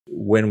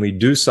when we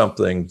do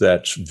something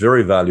that's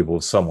very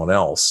valuable to someone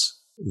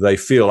else, they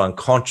feel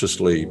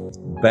unconsciously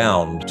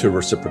bound to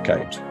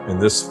reciprocate. In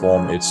this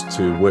form, it's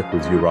to work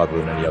with you rather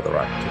than any other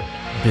architect.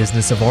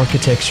 Business of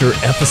Architecture,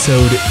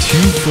 episode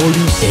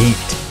 248.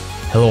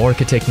 Hello,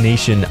 Architect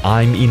Nation.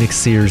 I'm Enoch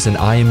Sears, and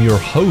I am your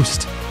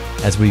host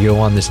as we go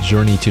on this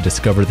journey to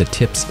discover the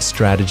tips,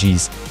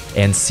 strategies,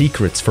 and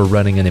secrets for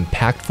running an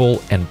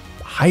impactful and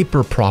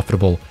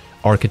hyper-profitable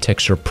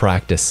architecture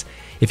practice.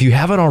 If you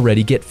haven't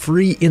already, get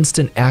free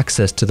instant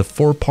access to the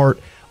 4-part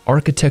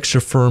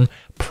architecture firm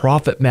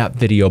profit map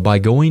video by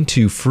going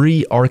to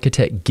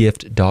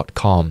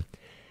freearchitectgift.com.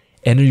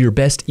 Enter your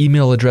best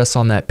email address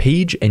on that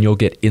page and you'll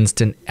get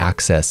instant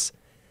access.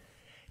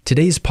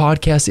 Today's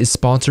podcast is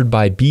sponsored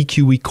by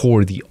BQE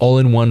Core, the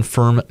all-in-one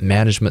firm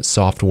management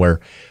software.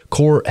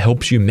 Core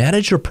helps you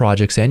manage your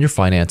projects and your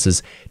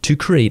finances to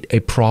create a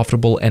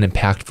profitable and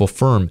impactful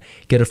firm.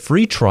 Get a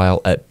free trial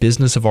at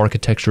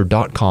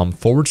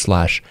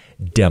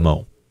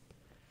businessofarchitecture.com/demo.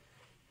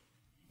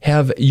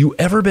 Have you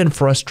ever been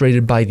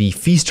frustrated by the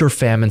feast or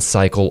famine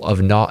cycle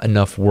of not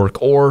enough work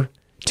or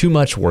too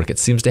much work? It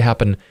seems to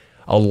happen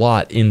a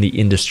lot in the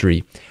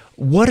industry.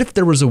 What if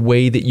there was a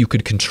way that you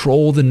could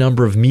control the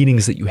number of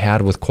meetings that you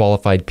had with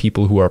qualified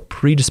people who are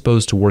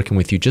predisposed to working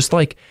with you, just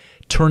like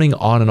turning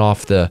on and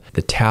off the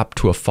tap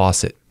to a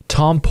faucet?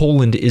 Tom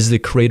Poland is the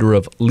creator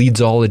of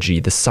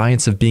Leadsology, the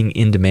science of being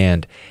in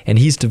demand, and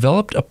he's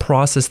developed a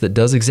process that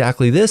does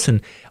exactly this.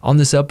 And on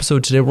this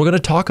episode today, we're going to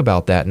talk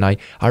about that. And I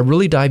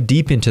really dive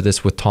deep into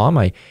this with Tom.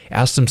 I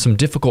asked him some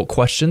difficult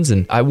questions,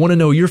 and I want to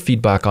know your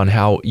feedback on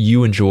how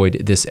you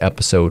enjoyed this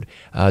episode.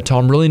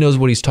 Tom really knows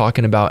what he's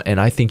talking about, and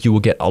I think you will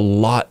get a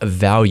lot of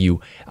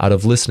value out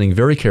of listening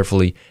very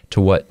carefully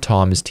to what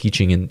Tom is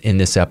teaching in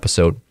this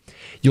episode.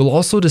 You'll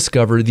also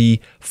discover the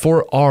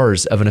 4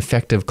 R's of an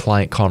effective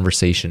client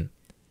conversation,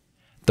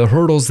 the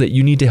hurdles that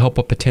you need to help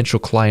a potential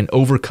client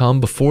overcome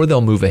before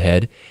they'll move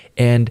ahead,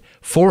 and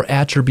 4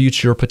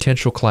 attributes your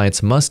potential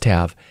clients must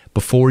have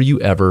before you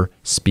ever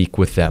speak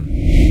with them.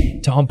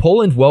 Tom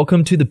Poland,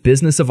 welcome to the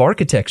Business of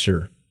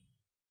Architecture.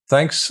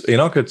 Thanks,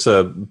 Enoch. It's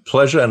a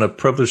pleasure and a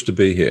privilege to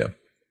be here.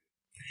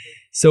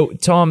 So,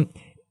 Tom,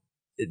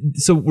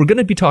 we're going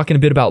to be talking a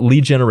bit about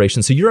lead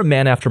generation. So you're a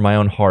man after my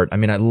own heart. I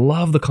mean, I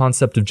love the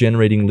concept of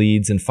generating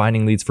leads and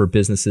finding leads for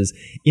businesses.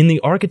 In the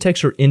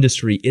architecture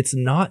industry, it's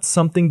not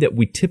something that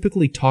we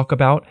typically talk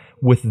about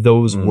with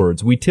those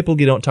words. We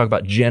typically don't talk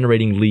about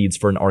generating leads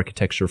for an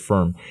architecture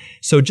firm.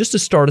 So just to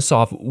start us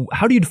off,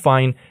 how do you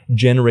define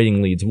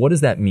generating leads? What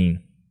does that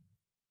mean?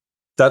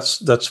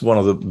 That's one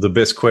of the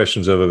best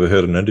questions I've ever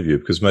heard in an interview,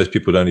 because most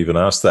people don't even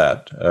ask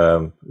that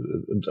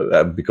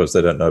because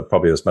they don't know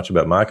probably as much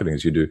about marketing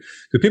as you do.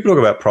 Because people talk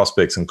about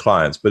prospects and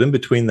clients, but in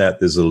between that,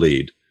 there's a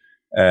lead.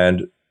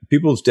 And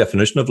people's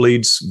definition of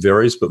leads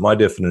varies, but my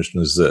definition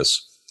is this.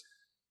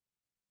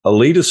 A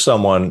lead is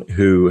someone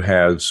who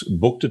has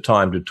booked a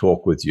time to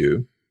talk with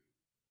you,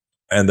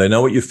 and they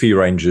know what your fee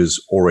range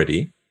is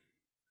already.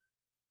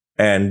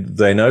 And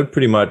they know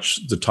pretty much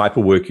the type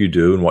of work you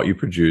do and what you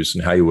produce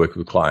and how you work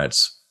with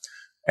clients.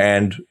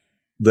 And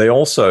they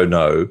also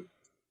know,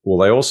 well,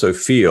 they also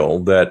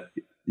feel that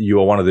you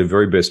are one of their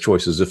very best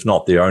choices, if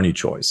not their only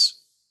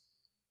choice.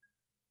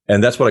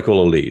 And that's what I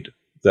call a lead.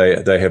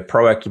 They have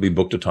proactively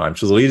booked a time.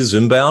 So the lead is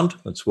inbound.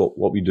 That's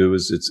what we do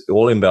is it's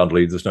all inbound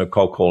leads. There's no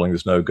cold calling.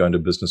 There's no going to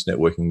business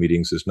networking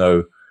meetings. There's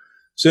no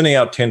sending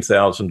out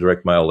 10,000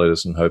 direct mail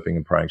letters and hoping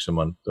and praying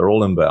someone. They're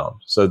all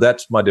inbound. So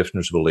that's my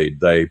definition of a lead.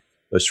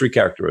 Those 3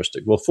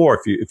 characteristics. Well,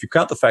 4, if you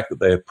count the fact that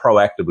they have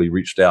proactively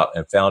reached out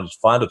and find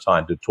a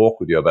time to talk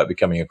with you about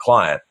becoming a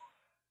client,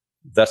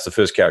 that's the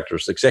first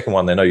characteristic. Second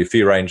one, they know your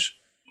fee range.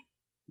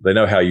 They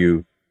know how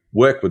you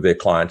work with their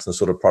clients and the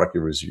sort of product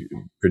you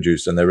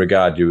produce, and they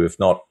regard you, if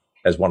not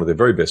as one of their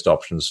very best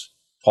options,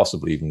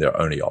 possibly even their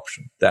only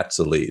option. That's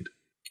a lead.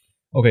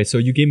 Okay, so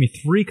you gave me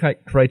 3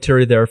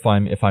 criteria there, if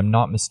I'm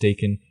not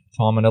mistaken,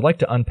 Tom, and I'd like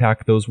to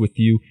unpack those with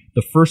you.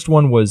 The first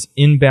one was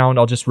inbound.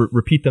 I'll just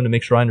repeat them to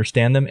make sure I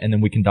understand them, and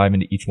then we can dive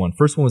into each one.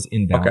 First one was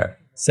inbound. Okay.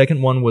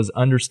 Second one was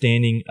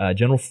understanding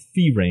general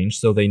fee range,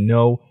 so they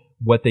know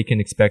what they can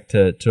expect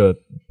to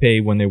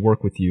pay when they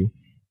work with you.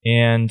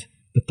 And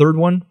the third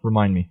one,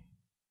 remind me.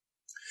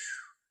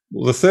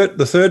 Well,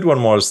 the third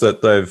one was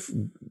that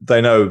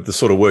they know the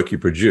sort of work you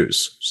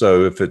produce.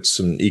 So if it's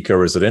an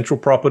eco-residential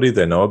property,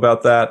 they know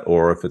about that,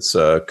 or if it's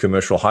a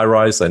commercial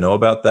high-rise, they know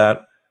about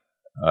that.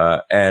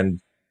 And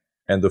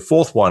the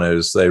fourth one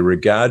is they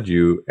regard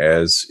you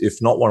as,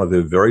 if not one of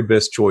their very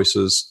best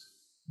choices,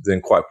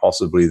 then quite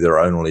possibly their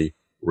only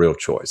real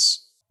choice.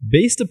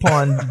 Based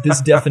upon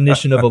this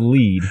definition of a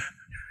lead,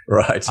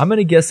 right? I'm going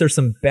to guess there's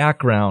some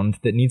background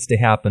that needs to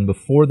happen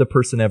before the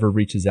person ever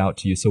reaches out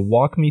to you. So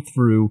walk me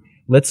through.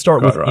 Let's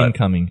start with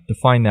incoming.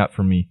 Define that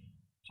for me,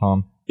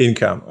 Tom.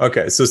 Income.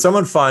 Okay. So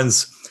someone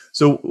finds.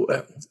 So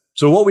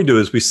what we do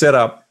is we set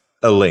up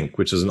a link,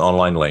 which is an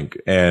online link,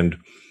 and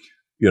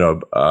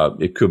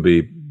it could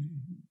be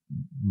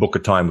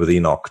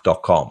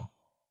bookatimewithenoch.com.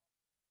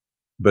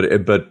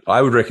 But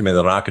I would recommend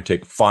that an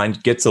architect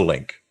gets a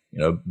link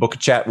book a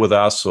chat with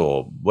us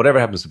or whatever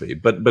it happens to be.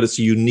 But it's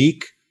a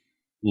unique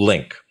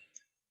link.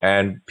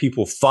 And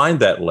people find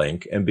that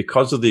link, and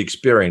because of the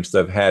experience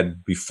they've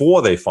had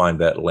before they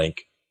find that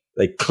link,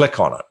 they click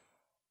on it.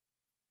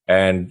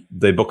 And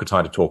they book a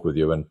time to talk with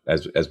you. And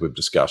as we've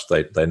discussed,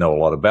 they know a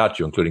lot about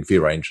you, including fee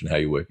range and how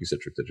you work, et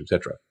cetera, et cetera, et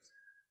cetera.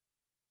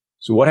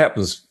 So what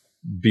happens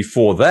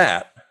before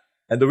that?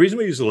 And the reason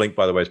we use a link,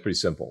 by the way, is pretty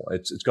simple.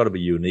 It's got to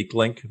be a unique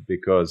link,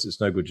 because it's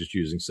no good just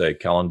using, say,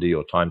 Calendly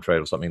or Time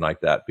Trade or something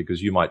like that,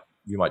 because you might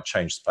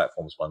change the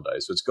platforms one day.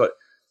 So it's got,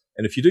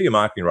 and if you do your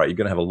marketing right, you're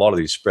going to have a lot of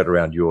these spread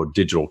around your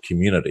digital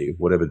community,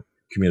 whatever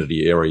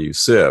community area you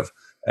serve.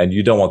 And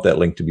you don't want that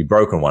link to be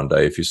broken one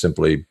day if you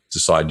simply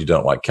decide you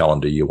don't like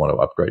Calendly, you want to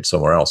upgrade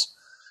somewhere else.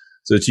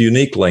 So it's a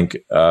unique link.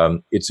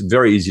 It's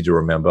very easy to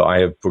remember. I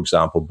have, for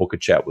example,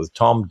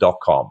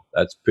 bookachatwithtom.com.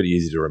 That's pretty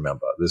easy to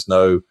remember. There's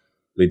no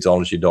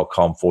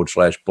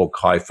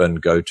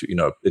leadsology.com/book- go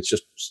to, it's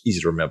just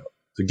easy to remember.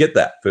 So get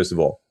that, first of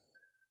all.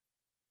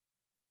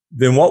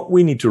 Then what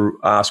we need to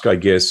ask, I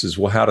guess, is,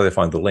 well, how do they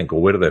find the link,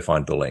 or where do they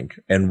find the link?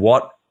 And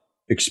what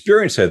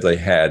experience have they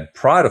had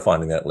prior to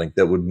finding that link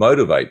that would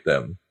motivate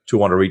them to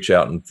want to reach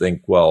out and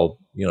think, well,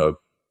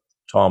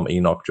 Tom,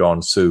 Enoch,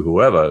 John, Sue,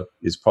 whoever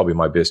is probably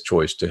my best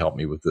choice to help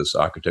me with this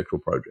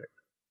architectural project.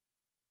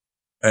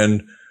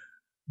 And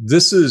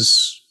this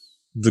is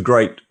the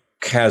great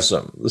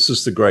chasm. This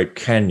is the great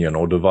canyon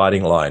or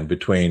dividing line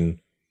between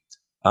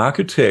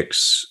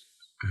architects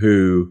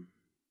who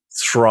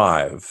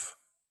thrive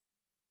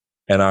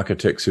and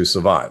architects who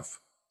survive.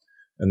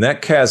 And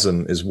that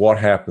chasm is what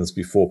happens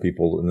before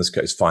people, in this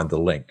case, find the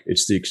link.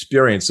 It's the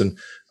experience. And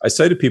I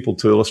say to people,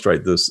 to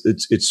illustrate this,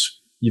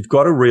 you've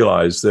got to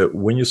realize that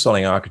when you're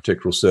selling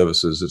architectural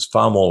services, it's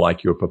far more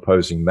like you're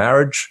proposing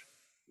marriage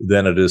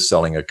than it is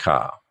selling a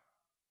car.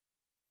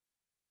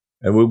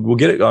 And we'll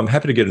get it. I'm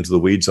happy to get into the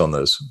weeds on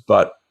this,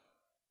 but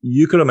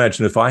you could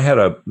imagine if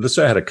let's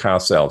say I had a car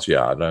sales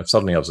yard, and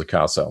suddenly I was a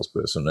car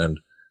salesperson, and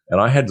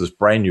I had this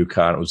brand new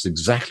car, and it was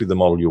exactly the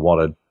model you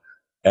wanted,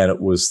 and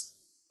it was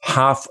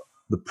half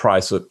the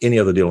price of any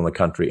other deal in the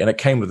country. And it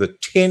came with a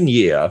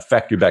 10-year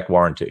factory-backed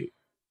warranty.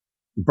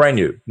 Brand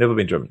new, never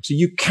been driven. So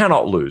you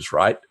cannot lose,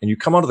 right? And you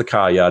come onto the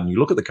car yard and you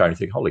look at the car and you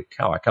think, holy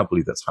cow, I can't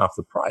believe that's half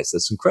the price.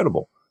 That's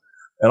incredible.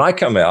 And I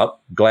come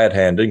out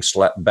glad-handing,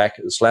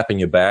 slapping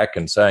your back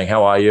and saying,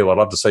 how are you? I'd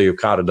love to sell your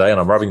car today. And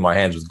I'm rubbing my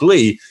hands with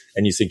glee.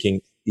 And you're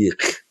thinking,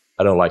 yuck,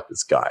 I don't like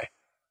this guy.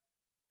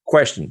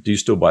 Question, do you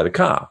still buy the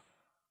car?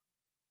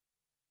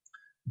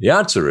 The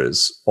answer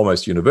is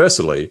almost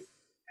universally,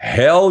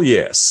 hell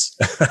yes.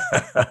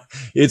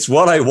 It's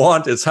what I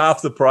want. It's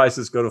half the price.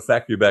 It's got a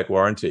factory-backed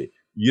warranty.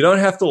 You don't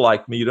have to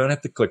like me. You don't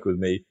have to click with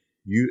me.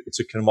 It's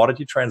a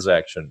commodity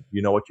transaction.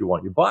 You know what you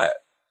want, you buy it.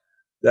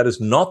 That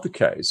is not the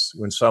case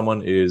when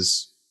someone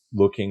is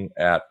looking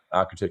at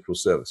architectural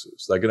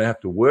services. They're going to have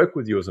to work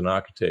with you as an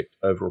architect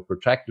over a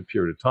protracted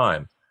period of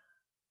time.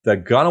 They're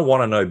going to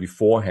want to know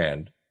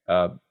beforehand.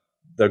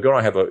 They're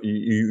going to have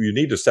you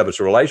need to establish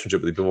a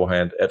relationship with you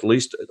beforehand at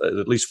least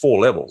 4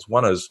 levels.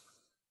 One is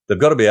they've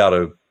got to be able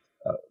to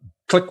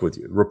click with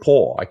you,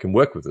 rapport. I can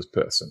work with this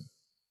person.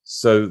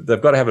 So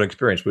they've got to have an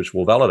experience which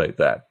will validate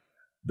that.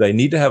 They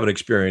need to have an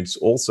experience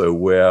also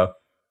where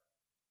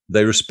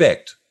they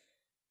respect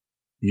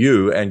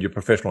you and your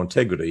professional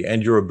integrity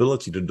and your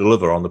ability to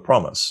deliver on the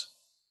promise,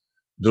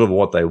 deliver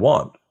what they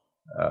want.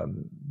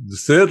 The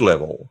third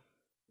level,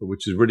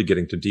 which is really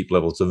getting to deep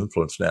levels of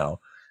influence now,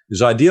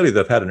 is ideally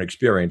they've had an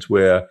experience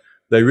where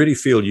they really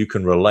feel you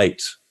can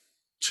relate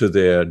to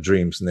their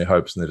dreams and their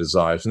hopes and their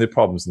desires and their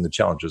problems and their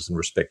challenges in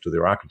respect to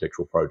their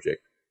architectural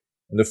project.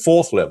 And the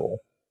fourth level,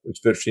 which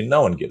virtually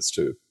no one gets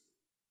to,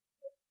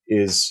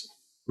 is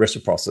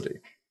reciprocity.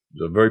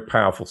 It's a very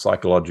powerful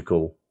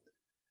psychological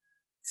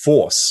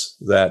force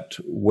that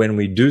when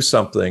we do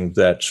something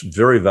that's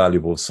very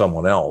valuable to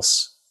someone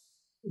else,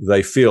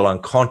 they feel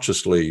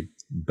unconsciously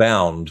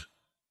bound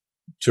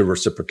to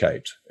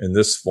reciprocate. In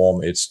this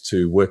form, it's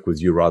to work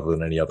with you rather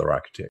than any other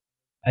architect.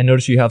 I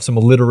notice you have some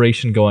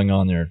alliteration going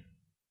on there.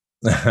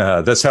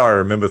 That's how I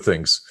remember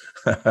things.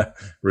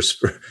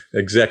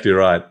 Exactly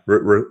right.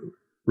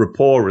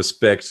 Rapport,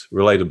 respect,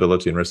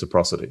 relatability, and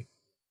reciprocity.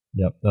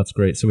 Yep, that's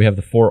great. So we have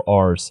the 4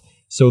 R's.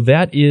 So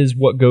that is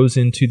what goes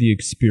into the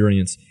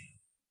experience.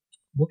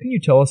 What can you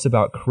tell us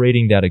about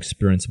creating that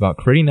experience, about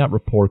creating that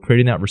rapport,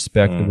 creating that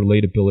respect, the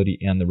relatability,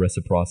 and the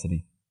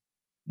reciprocity?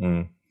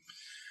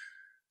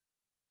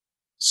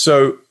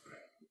 So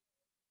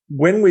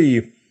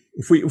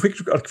if we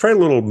I'll create a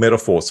little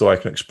metaphor so I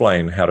can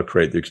explain how to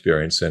create the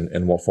experience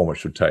and what form it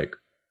should take.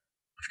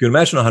 If you can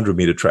imagine a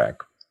 100-meter track,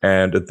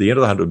 and at the end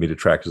of the 100-meter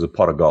track is a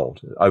pot of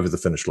gold over the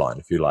finish line,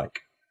 if you like.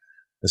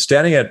 And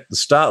standing at the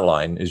start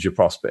line is your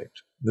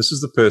prospect. This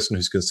is the person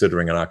who's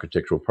considering an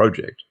architectural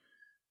project.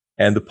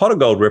 And the pot of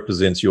gold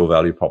represents your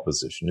value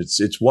proposition.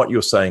 It's what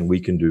you're saying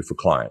we can do for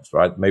clients,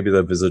 right? Maybe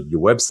they've visited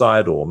your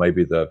website, or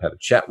maybe they've had a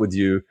chat with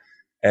you.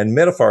 And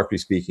metaphorically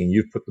speaking,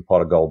 you've put the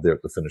pot of gold there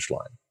at the finish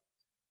line.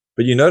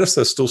 But you notice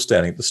they're still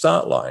standing at the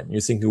start line.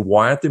 You're thinking,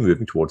 why aren't they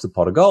moving towards the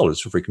pot of gold?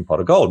 It's a freaking pot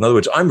of gold. In other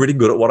words, I'm really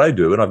good at what I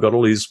do, and I've got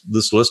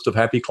this list of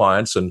happy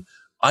clients, and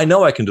I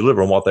know I can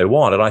deliver on what they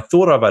want. And I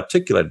thought I've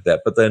articulated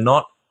that, but they're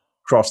not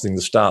crossing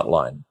the start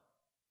line.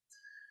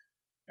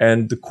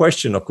 And the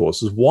question, of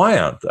course, is why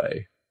aren't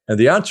they? And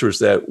the answer is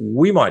that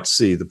we might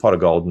see the pot of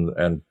gold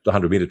and the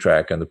 100-meter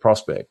track and the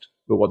prospect,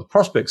 but what the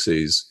prospect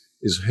sees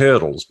is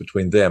hurdles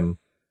between them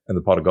and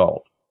the pot of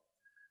gold.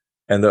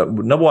 And the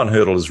number one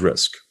hurdle is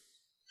risk.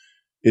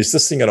 Is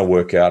this thing going to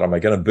work out? Am I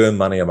going to burn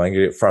money? Am I going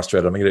to get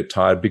frustrated? Am I going to get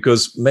tired?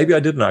 Because maybe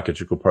I did an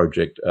architectural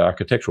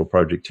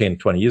project 10,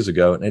 20 years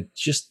ago, and it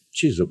just,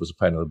 geez, it was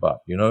a pain in the butt,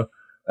 you know?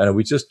 And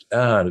we just,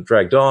 and it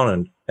dragged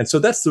on. And so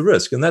that's the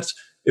risk. And that's,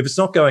 if it's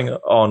not going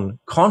on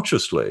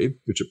consciously,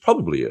 which it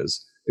probably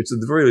is, it's at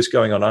the very least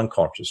going on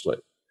unconsciously.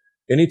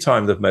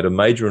 Anytime they've made a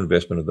major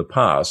investment in the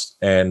past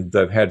and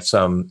they've had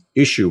some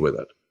issue with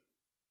it,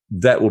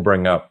 that will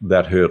bring up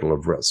that hurdle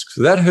of risk.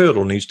 So that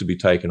hurdle needs to be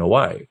taken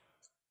away.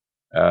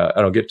 And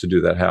I'll get to do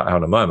that how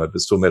in a moment,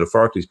 but still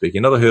metaphorically speaking.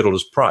 Another hurdle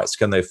is price.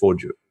 Can they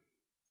afford you?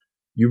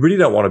 You really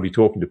don't want to be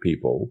talking to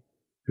people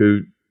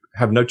who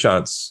have no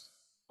chance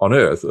on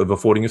earth of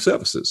affording your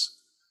services.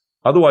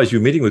 Otherwise,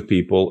 you're meeting with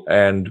people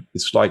and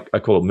it's like, I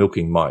call it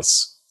milking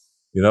mice.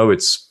 You know, you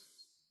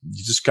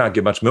just can't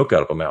get much milk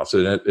out of a mouse.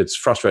 And it's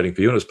frustrating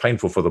for you and it's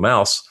painful for the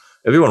mouse.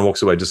 Everyone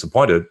walks away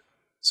disappointed.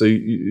 So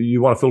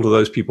you want to filter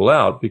those people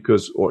out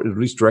or at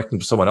least direct them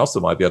to someone else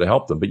that might be able to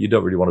help them, but you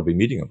don't really want to be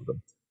meeting with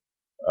them.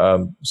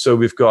 So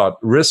we've got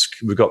risk,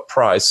 we've got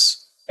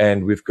price,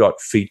 and we've got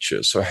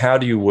features. So how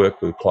do you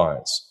work with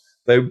clients?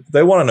 They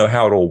want to know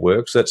how it all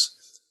works. That's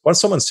once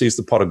someone sees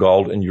the pot of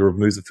gold and you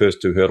remove the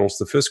first two hurdles,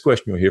 the first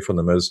question you'll hear from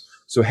them is,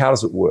 so how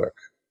does it work?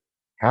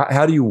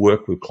 How do you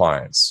work with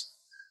clients?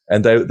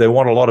 And they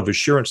want a lot of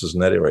assurances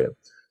in that area.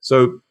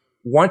 So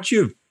once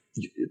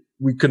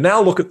we can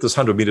now look at this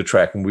 100-meter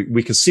track and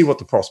we can see what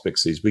the prospect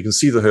sees. We can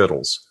see the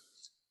hurdles.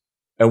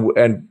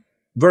 And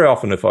very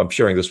often, if I'm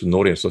sharing this with an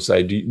audience, I'll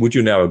say, would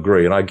you now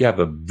agree? And I have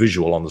a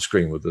visual on the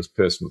screen with this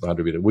person with the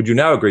 100-meter. Would you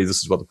now agree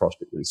this is what the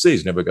prospect really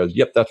sees? And everybody goes,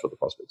 yep, that's what the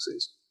prospect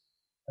sees.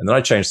 And then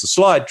I change the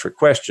slide, trick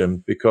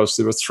question, because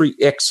there are 3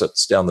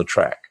 exits down the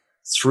track,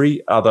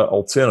 3 other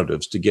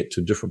alternatives to get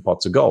to different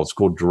pots of gold. It's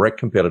called direct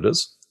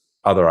competitors,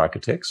 other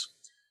architects,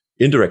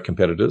 indirect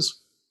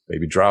competitors,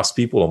 maybe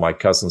draftspeople, or my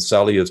cousin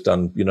Sally has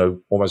done,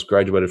 almost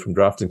graduated from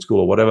drafting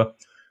school or whatever,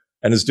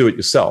 and is do it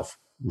yourself.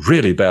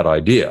 Really bad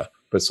idea,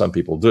 but some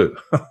people do.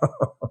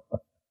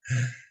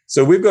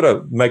 So we've got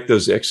to make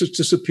those exits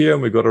disappear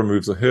and we've got to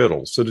remove the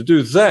hurdles. So to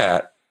do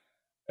that,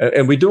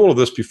 and we do all of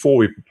this before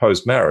we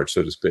propose marriage,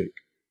 so to speak.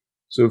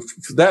 So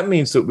that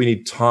means that we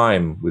need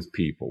time with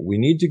people. We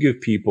need to give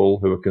people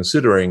who are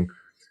considering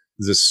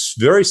this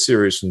very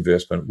serious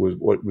investment,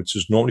 which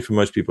is normally for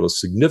most people a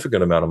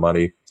significant amount of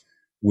money.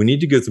 We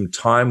need to give them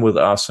time with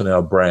us and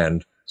our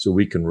brand so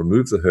we can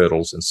remove the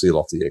hurdles and seal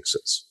off the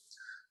exits.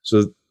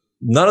 So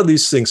none of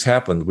these things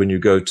happen when you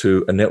go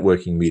to a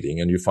networking meeting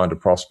and you find a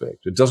prospect.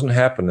 It doesn't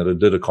happen at a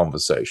dinner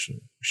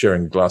conversation,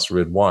 sharing a glass of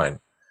red wine.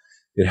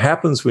 It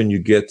happens when you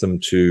get them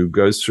to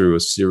go through a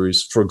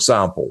series. For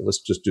example,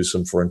 let's just do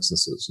some for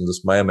instances, and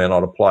this may or may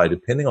not apply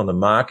depending on the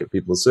market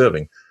people are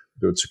serving.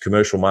 Whether it's a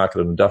commercial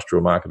market, an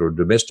industrial market, or a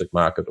domestic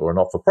market, or a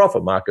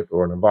not-for-profit market,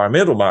 or an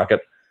environmental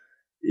market.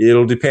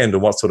 It'll depend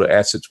on what sort of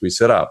assets we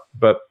set up.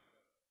 But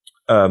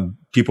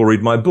people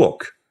read my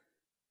book,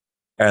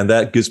 and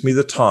that gives me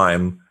the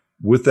time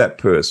with that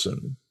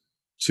person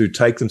to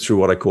take them through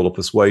what I call a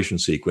persuasion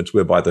sequence,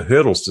 whereby the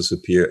hurdles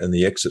disappear and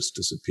the exits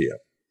disappear,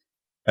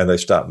 and they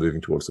start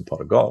moving towards the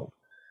pot of gold.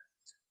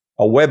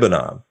 A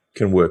webinar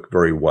can work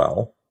very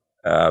well,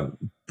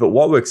 but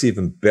what works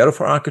even better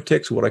for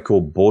architects are what I call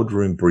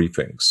boardroom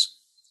briefings.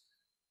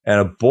 And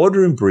a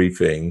boardroom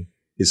briefing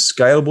is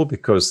scalable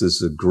because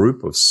there's a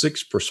group of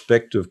 6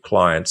 prospective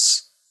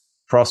clients,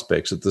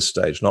 prospects at this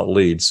stage, not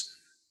leads,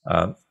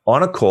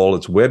 on a call.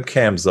 It's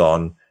webcams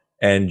on,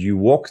 and you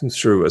walk them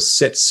through a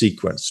set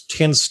sequence,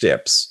 10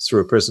 steps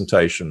through a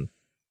presentation,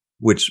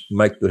 which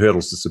make the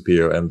hurdles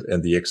disappear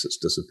and the exits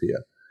disappear.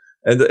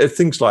 And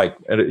things like,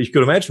 and you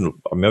could imagine,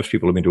 most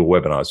people have been to a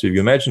webinar. So if you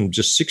imagine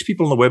just 6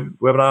 people in the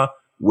webinar,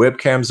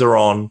 webcams are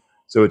on.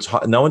 So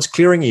no one's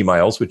clearing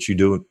emails, which you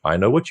do. I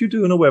know what you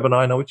do in a webinar.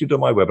 I know what you do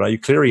in my webinar. You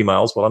clear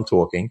emails while I'm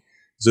talking.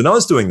 So no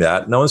one's doing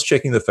that. No one's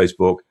checking the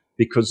Facebook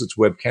because it's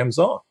webcams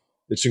on.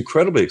 It's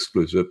incredibly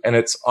exclusive, and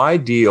it's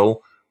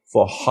ideal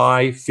for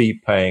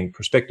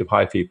prospective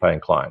high fee paying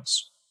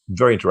clients.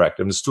 Very interactive,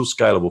 and it's still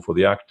scalable for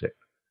the architect.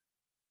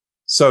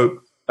 So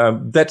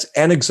that's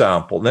an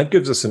example. And that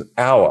gives us an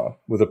hour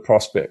with a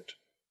prospect.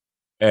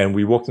 And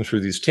we walk them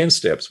through these 10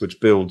 steps, which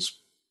builds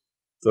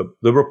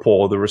the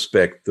rapport, the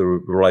respect, the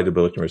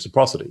relatability, and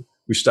reciprocity.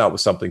 We start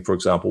with something, for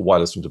example, why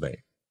listen to me?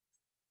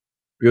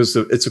 Because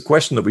it's a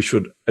question that we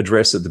should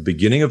address at the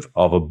beginning of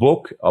a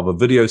book, of a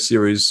video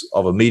series,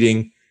 of a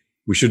meeting.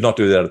 We should not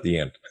do that at the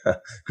end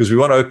because we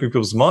want to open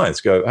people's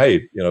minds, go,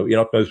 hey, you're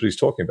not knows what he's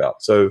talking about.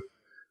 So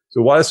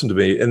why listen to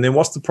me? And then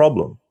what's the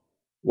problem?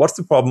 What's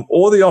the problem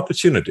or the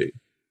opportunity?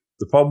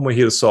 the problem we're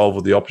here to solve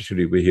or the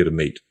opportunity we're here to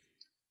meet.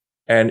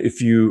 And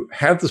if you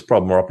have this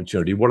problem or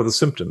opportunity, what are the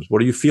symptoms?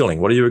 What are you feeling?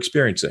 What are you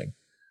experiencing?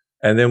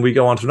 And then we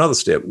go on to another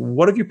step.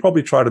 What have you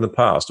probably tried in the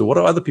past, or what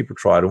have other people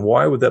tried, and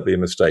why would that be a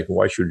mistake, and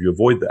why should you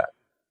avoid that?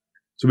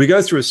 So we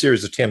go through a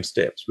series of 10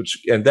 steps,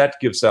 and that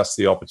gives us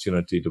the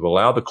opportunity to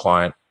allow the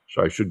client,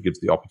 so I should give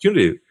the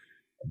opportunity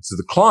to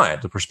the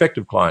client, the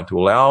prospective client, to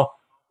allow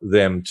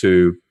them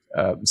to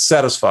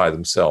satisfy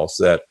themselves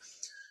that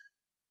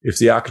if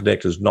the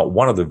architect is not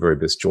one of the very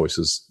best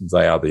choices,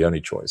 they are the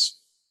only choice.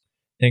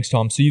 Thanks,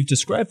 Tom. So you've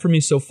described for me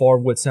so far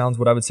what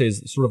I would say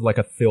is sort of like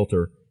a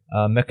filter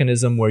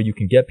mechanism where you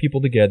can get people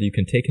together, you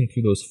can take them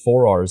through those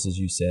 4 R's, as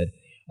you said.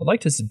 I'd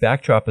like to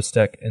backtrack a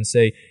step and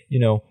say,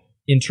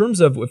 in terms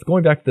of if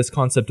going back to this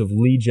concept of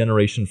lead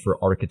generation for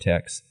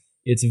architects,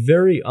 it's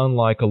very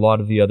unlike a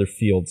lot of the other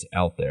fields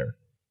out there.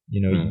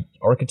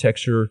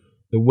 Architecture,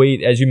 the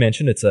way, as you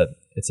mentioned, it's a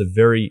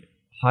very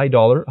high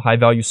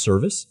value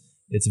service.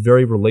 It's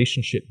very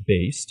relationship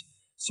based.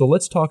 So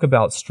let's talk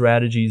about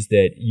strategies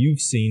that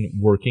you've seen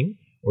working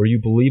or you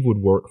believe would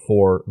work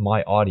for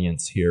my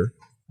audience here,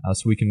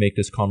 so we can make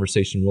this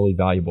conversation really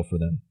valuable for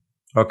them.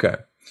 Okay.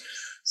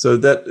 So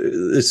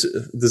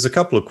there's a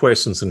couple of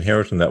questions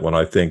inherent in that one,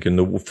 I think. And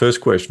the first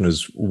question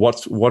is,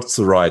 what's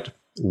the right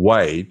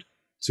way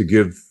to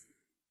give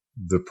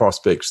the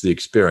prospects the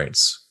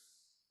experience,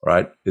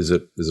 right? Is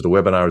it a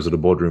webinar? Is it a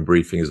boardroom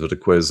briefing? Is it a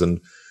quiz? And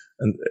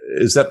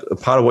is that a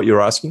part of what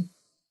you're asking?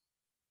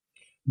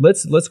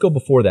 Let's go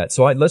before that.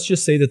 So let's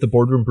just say that the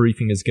boardroom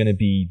briefing is going to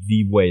be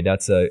the way.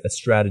 That's a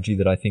strategy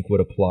that I think would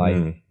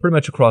apply pretty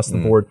much across the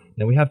board.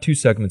 Now, we have 2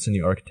 segments in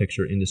the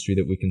architecture industry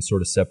that we can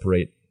sort of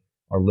separate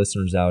our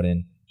listeners out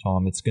in,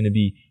 Tom. It's going to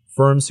be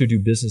firms who do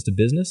business to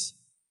business,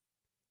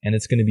 and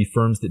it's going to be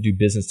firms that do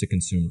business to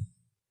consumer.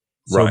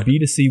 So right.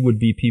 B2C would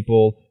be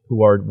people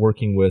who are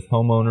working with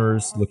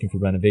homeowners, looking for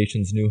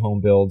renovations, new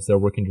home builds. They're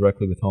working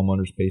directly with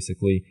homeowners,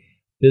 basically.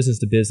 Business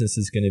to business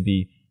is going to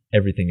be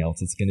everything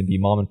else. It's going to be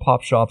mom and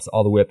pop shops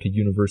all the way up to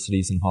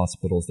universities and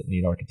hospitals that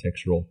need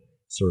architectural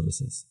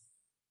services.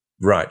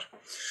 Right.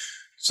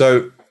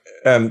 So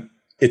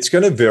it's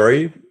going to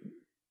vary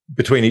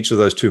between each of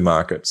those 2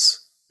 markets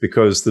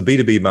because the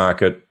B2B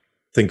market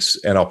thinks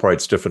and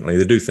operates differently.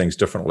 They do things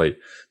differently,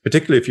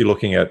 particularly if you're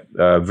looking at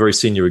very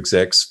senior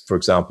execs. For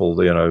example,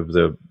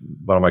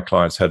 one of my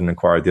clients had an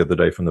inquiry the other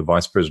day from the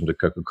vice president of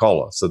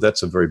Coca-Cola. So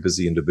that's a very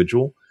busy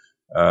individual.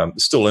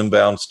 Still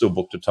inbound, still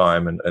booked to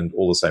time, and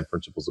all the same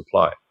principles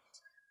apply.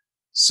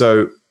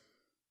 So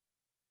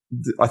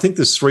I think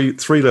there's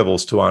three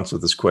levels to answer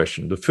this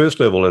question. The first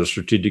level at a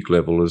strategic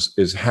level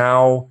is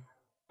how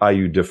are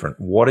you different?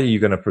 What are you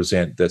going to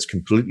present that's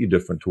completely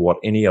different to what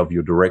any of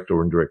your direct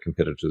or indirect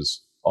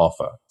competitors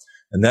offer?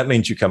 And that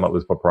means you come up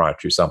with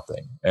proprietary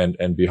something.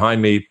 And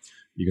behind me,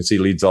 you can see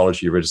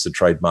Leadsology, a registered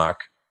trademark.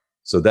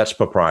 So that's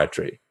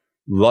proprietary.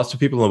 Lots of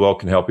people in the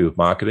world can help you with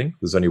marketing.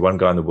 There's only one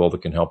guy in the world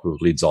that can help you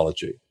with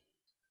Leadsology.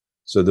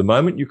 So the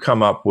moment you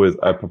come up with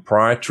a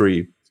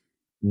proprietary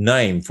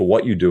name for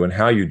what you do and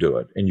how you do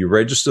it, and you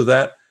register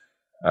that,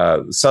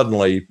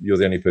 suddenly you're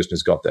the only person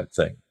who's got that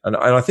thing. And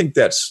I think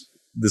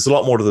there's a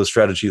lot more to the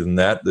strategy than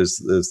that. There's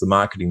the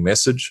marketing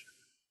message,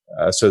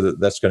 so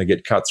that's going to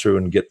get cut through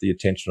and get the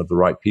attention of the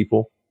right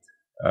people.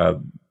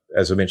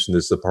 As I mentioned,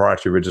 there's the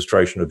proprietary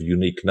registration of a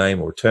unique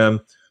name or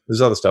term.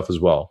 There's other stuff as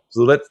well.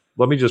 So let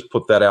me just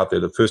put that out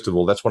there that, first of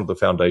all, that's one of the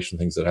foundation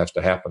things that has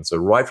to happen. So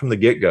right from the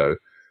get-go,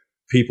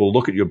 people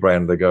look at your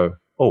brand and they go,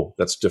 oh,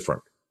 that's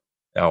different.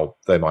 Now,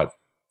 they might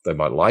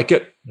like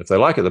it. If they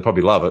like it, they'll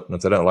probably love it. And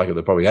if they don't like it,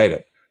 they'll probably hate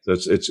it. So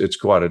it's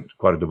quite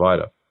a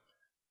divider.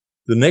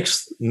 The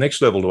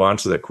next level to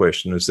answer that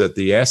question is that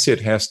the asset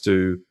has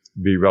to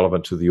be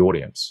relevant to the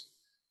audience.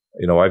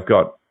 I've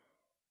got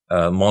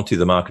Monty,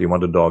 the marketing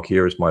wonder dog,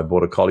 here is my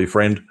border collie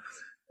friend,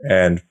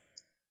 and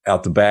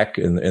out the back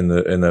in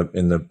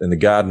the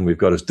garden we've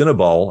got his dinner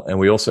bowl, and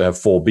we also have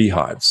 4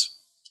 beehives.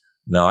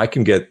 Now I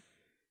can get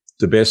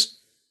the best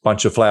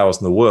bunch of flowers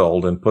in the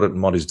world and put it in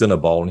Monty's dinner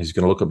bowl, and he's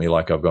going to look at me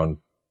like I've gone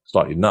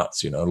slightly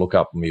nuts, look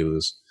up at me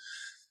with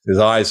his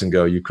eyes and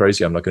go, "You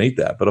crazy? I'm not going to eat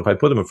that." But if I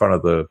put them in front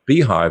of the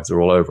beehive,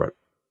 they're all over it.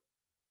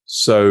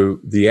 So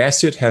the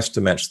asset has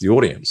to match the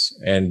audience,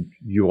 and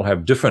you will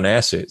have different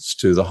assets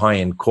to the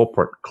high-end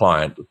corporate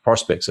client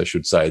prospects, I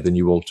should say, than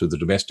you will to the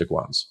domestic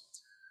ones.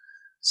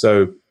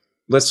 So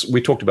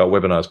we talked about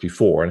webinars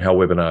before and how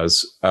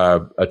webinars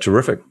are a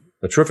terrific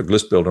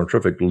list builder and a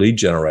terrific lead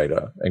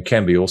generator, and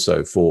can be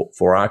also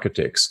for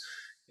architects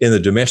in the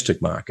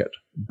domestic market,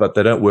 but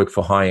they don't work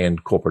for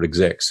high-end corporate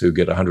execs who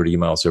get 100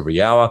 emails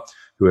every hour,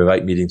 who have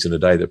 8 meetings in a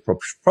day that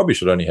probably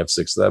should only have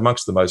 6. They're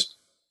amongst the most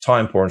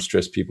time-poor and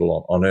stressed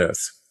people on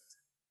earth.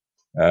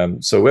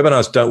 So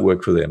webinars don't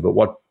work for them, but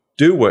what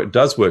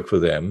does work for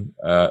them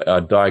are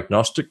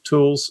diagnostic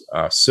tools,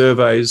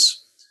 surveys.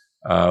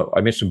 I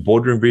mentioned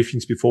boardroom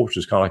briefings before, which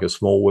is kind of like a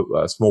small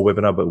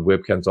webinar, but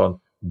webcams on.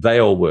 They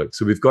all work.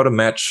 So we've got to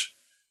match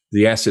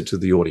the asset to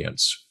the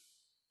audience.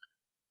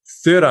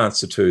 Third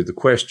answer to the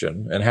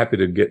question, and happy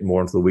to get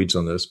more into the weeds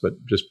on this, but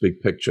just big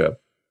picture.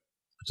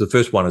 So the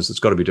first one is it's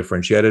got to be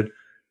differentiated.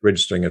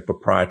 registering a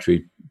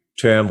proprietary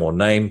term or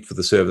name for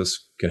the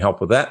service can help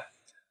with that,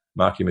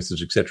 marketing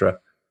message, etc.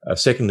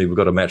 Secondly, we've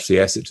got to match the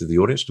asset to the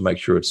audience to make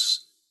sure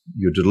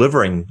you're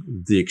delivering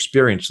the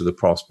experience to the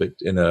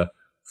prospect in a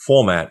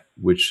format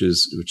which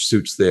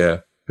suits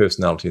their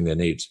personality and their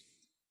needs.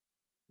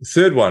 The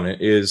third one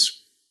is,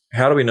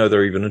 how do we know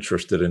they're even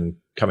interested in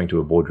coming to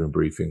a boardroom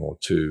briefing or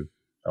to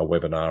a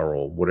webinar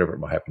or whatever it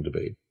might happen to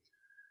be?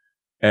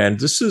 And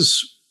this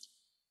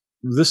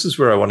is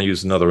where I want to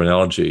use another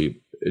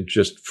analogy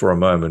just for a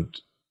moment.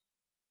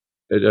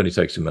 It only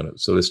takes a minute,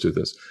 so let's do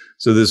this.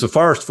 So there's a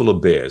forest full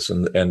of bears,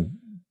 and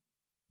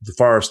the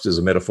forest is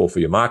a metaphor for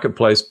your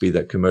marketplace, be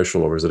that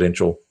commercial or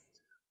residential.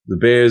 The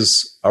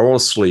bears are all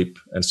asleep,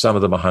 and some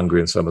of them are hungry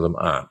and some of them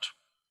aren't.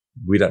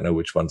 We don't know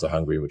which ones are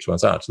hungry and which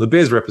ones aren't. So the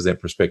bears represent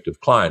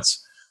prospective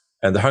clients,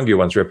 and the hungry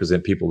ones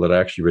represent people that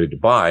are actually ready to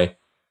buy,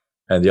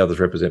 and the others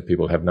represent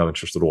people who have no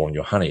interest at all in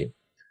your honey.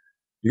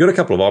 You've got a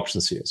couple of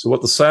options here. So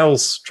what the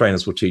sales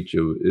trainers will teach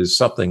you is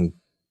something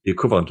the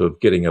equivalent of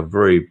getting a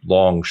very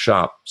long,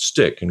 sharp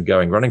stick and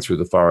running through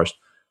the forest,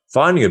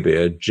 finding a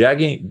bear,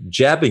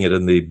 jabbing it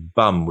in the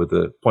bum with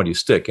a pointy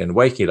stick and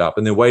waking it up,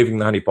 and then waving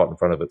the honey pot in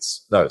front of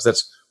its nose.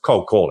 That's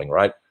cold calling,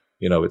 right?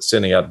 It's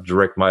sending out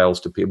direct mails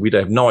to people. We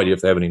have no idea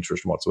if they have an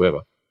interest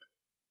whatsoever.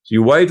 So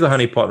you wave the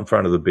honey pot in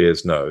front of the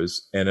bear's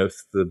nose, and if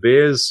the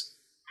bear's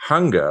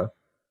hunger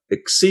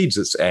exceeds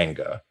its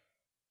anger,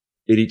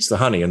 it eats the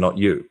honey and not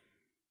you.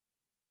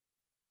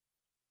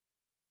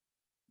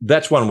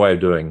 That's one way of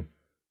doing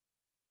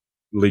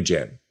lead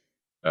gen,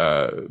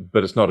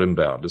 but it's not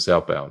inbound, it's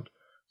outbound.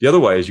 The other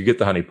way is you get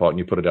the honey pot and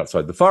you put it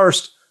outside the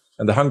forest,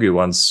 and the hungry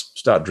ones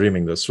start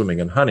dreaming they're swimming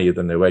in honey.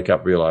 Then they wake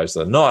up, realize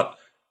they're not,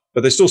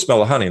 but they still smell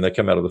the honey, and they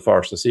come out of the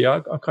forest and say,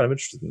 I'm kind of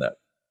interested in that.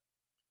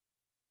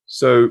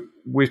 So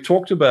we've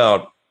talked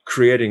about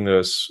creating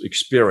this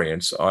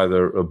experience,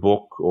 either a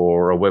book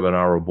or a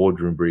webinar or a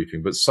boardroom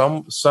briefing, but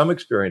some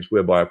experience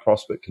whereby a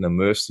prospect can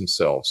immerse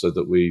themselves so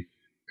that we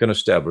can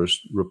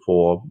establish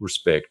rapport,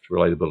 respect,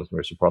 relatability, and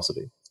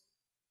reciprocity.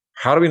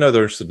 How do we know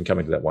they're interested in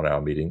coming to that 1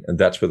 hour meeting? And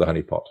that's where the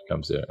honeypot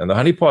comes in. And the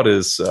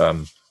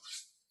honeypot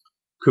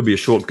could be a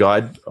short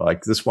guide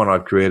like this one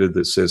I've created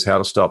that says how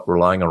to stop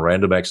relying on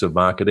random acts of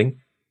marketing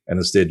and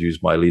instead use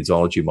my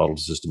Leadsology model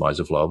to systemize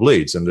the flow of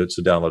leads. And it's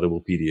a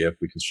downloadable PDF.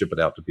 We can ship it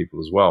out to people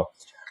as well.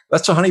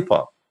 That's a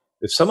honeypot.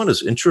 If someone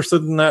is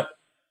interested in that,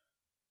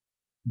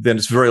 then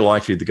it's very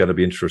likely they're going to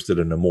be interested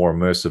in a more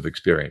immersive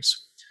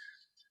experience.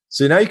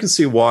 So now you can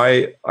see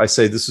why I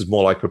say this is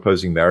more like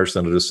proposing marriage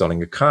than it is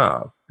selling a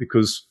car.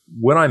 Because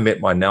when I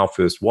met my now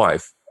first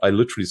wife, I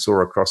literally saw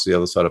her across the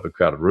other side of a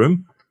crowded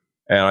room,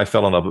 and I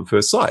fell in love at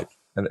first sight.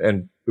 And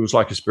it was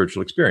like a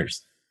spiritual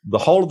experience. The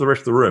whole of the rest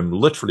of the room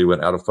literally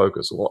went out of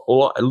focus.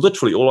 All I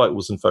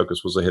was in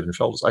focus was her head and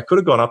shoulders. I could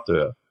have gone up to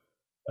her,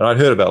 and I'd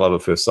heard about love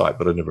at first sight,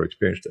 but I'd never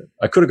experienced it.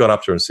 I could have gone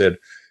up to her and said,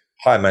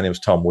 "Hi, my name's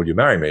Tom. Would you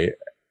marry me?"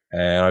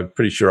 And I'm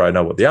pretty sure I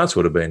know what the answer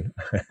would have been.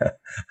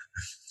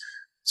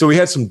 So we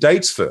had some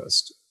dates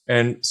first.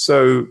 And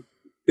so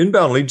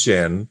inbound lead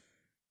gen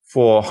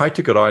for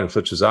high-ticket items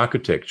such as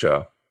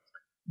architecture,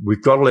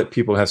 we've got to let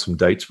people have some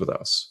dates with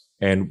us.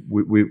 And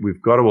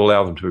we've got to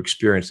allow them to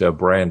experience our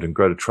brand and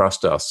grow to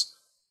trust us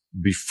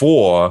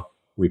before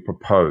we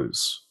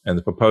propose. And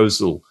the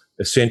proposal,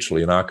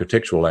 essentially in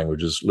architectural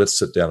language, is let's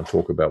sit down and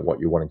talk about what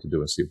you're wanting to do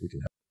and see if we can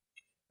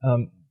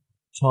help.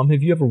 Tom,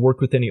 have you ever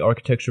worked with any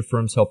architecture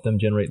firms, help them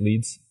generate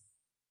leads?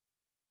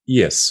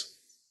 Yes.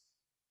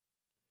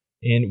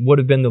 And what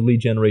have been the lead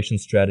generation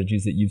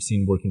strategies that you've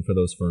seen working for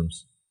those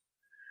firms?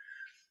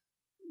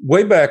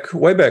 Way back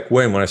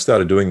when I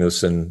started doing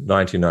this in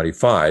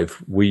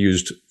 1995, we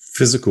used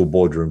physical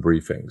boardroom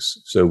briefings.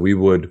 So we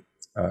would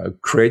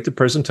create the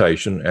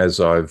presentation, as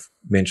I've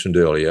mentioned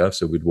earlier.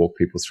 So we'd walk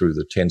people through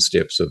the 10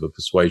 steps of a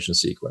persuasion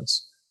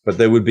sequence, but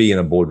they would be in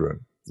a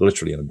boardroom,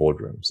 literally in a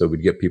boardroom. So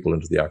we'd get people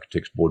into the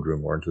architect's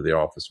boardroom or into their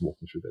office and walk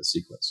them through that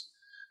sequence.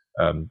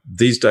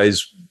 These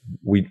days,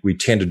 we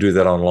tend to do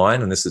that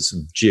online unless it's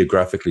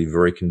geographically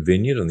very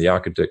convenient and the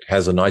architect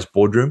has a nice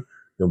boardroom,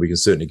 then we can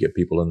certainly get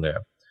people in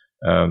there.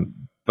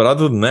 But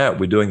other than that,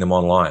 we're doing them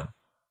online.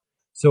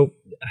 So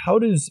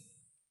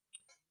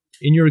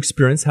in your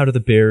experience, how do the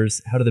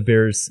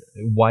bears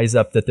wise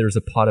up that there's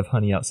a pot of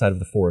honey outside of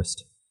the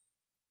forest?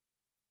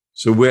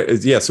 So where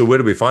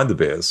do we find the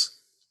bears?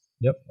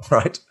 Yep.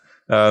 Right.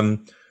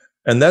 And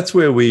that's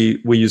where we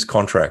use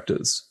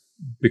contractors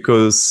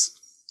because,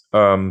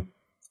 and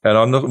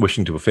I'm not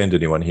wishing to offend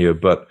anyone here,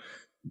 but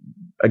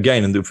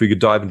again, if we could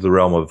dive into the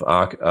realm of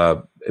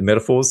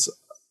metaphors,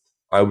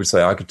 I would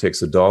say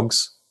architects are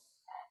dogs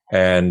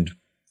and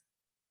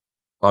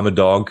I'm a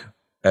dog.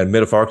 And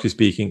metaphorically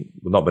speaking,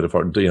 well, not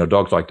metaphorically,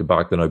 dogs like to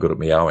bark, they're no good at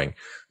meowing.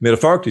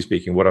 Metaphorically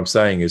speaking, what I'm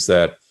saying is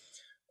that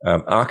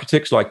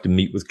architects like to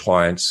meet with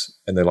clients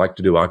and they like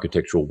to do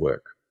architectural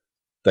work.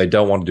 They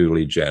don't want to do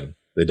lead gen.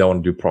 They don't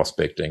want to do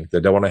prospecting. They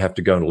don't want to have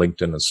to go on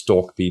LinkedIn and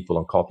stalk people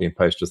and copy and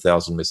paste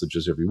 1,000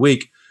 messages every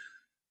week.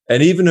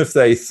 And even if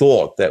they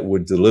thought that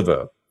would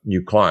deliver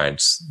new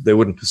clients, they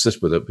wouldn't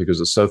persist with it because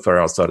it's so far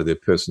outside of their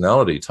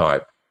personality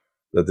type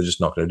that they're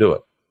just not going to do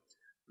it.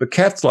 But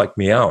cats like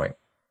meowing,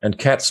 and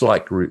cats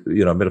like,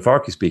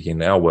 metaphorically speaking,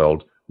 in our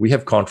world, we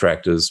have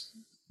contractors,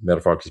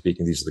 metaphorically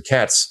speaking, these are the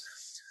cats,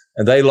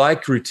 and they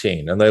like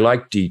routine, and they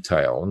like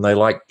detail, and they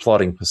like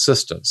plotting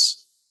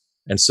persistence.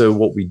 And so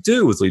what we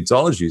do with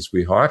Leadsology is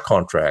we hire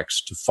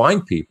contracts to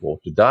find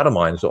people, to data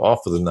mine, to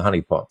offer them the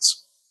honeypots.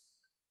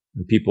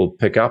 When people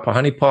pick up a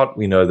honeypot,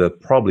 we know they're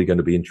probably going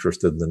to be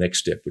interested in the next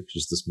step, which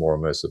is this more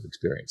immersive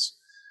experience.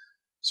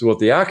 So what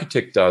the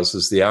architect does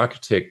is the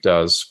architect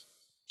does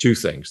two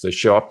things. They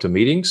show up to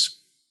meetings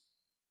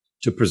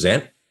to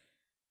present.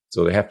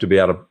 So they have to be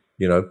able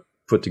to,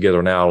 put together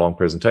an hour-long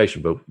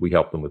presentation, but we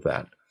help them with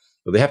that.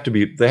 But they have to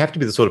be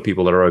the sort of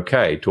people that are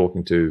okay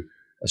talking to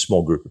a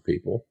small group of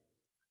people.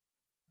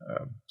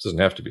 It doesn't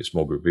have to be a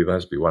small group of people. It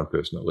has to be one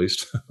person at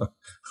least.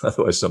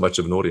 Otherwise, so much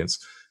of an audience.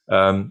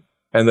 And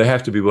they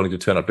have to be willing to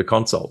turn up to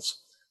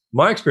consults.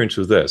 My experience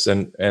was this,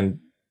 and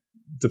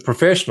the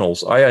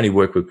professionals, I only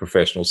work with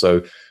professionals,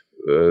 so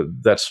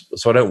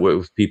I don't work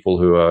with people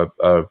who are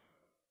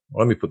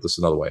let me put this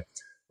another way.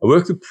 I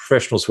work with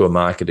professionals who are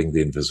marketing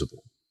the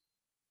invisible.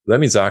 That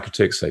means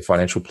architects, say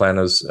financial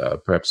planners,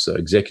 perhaps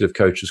executive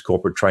coaches,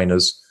 corporate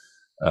trainers,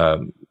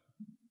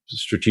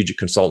 strategic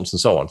consultants, and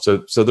so on.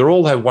 So they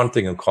all have one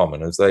thing in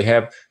common, is they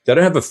don't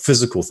have a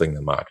physical thing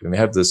they're marketing. They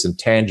have this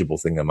intangible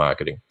thing they're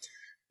marketing.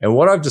 And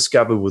what I've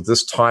discovered with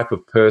this type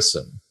of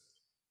person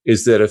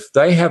is that if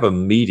they have a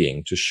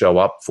meeting to show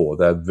up for,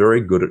 they're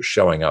very good at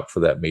showing up for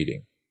that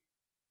meeting.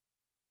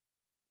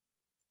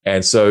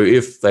 And so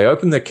if they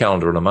open their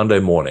calendar on a Monday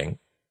morning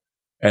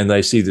and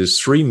they see there's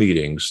 3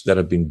 meetings that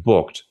have been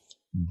booked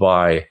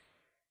by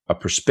a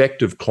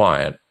prospective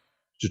client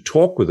to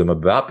talk with them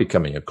about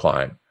becoming a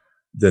client,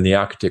 then the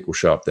architect will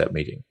show up that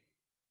meeting.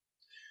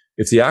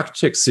 If the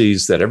architect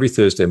sees that every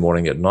Thursday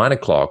morning at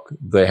 9:00,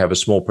 they have a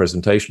small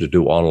presentation to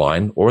do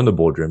online or in the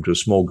boardroom to a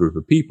small group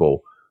of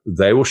people,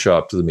 they will show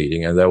up to the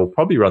meeting and they will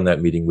probably run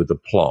that meeting with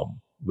aplomb,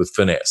 with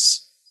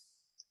finesse.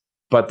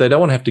 But they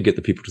don't want to have to get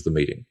the people to the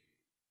meeting.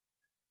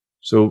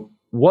 So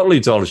what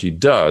Leadsology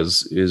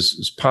does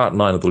is part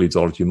 9 of the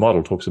Leadsology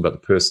model talks about the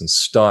person's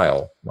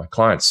style, my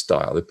client's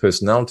style, their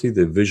personality,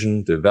 their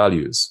vision, their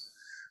values.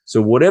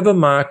 So whatever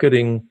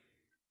marketing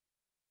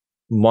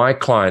my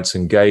clients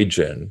engage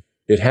in,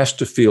 it has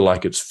to feel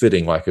like it's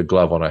fitting like a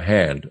glove on a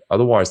hand.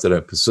 Otherwise, they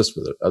don't persist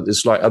with it.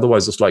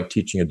 Otherwise, it's like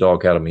teaching a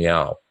dog how to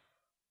meow.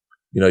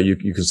 You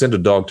can send a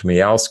dog to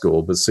meow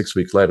school, but 6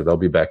 weeks later, they'll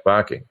be back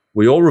barking.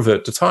 We all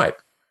revert to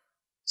type.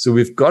 So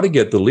we've got to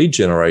get the lead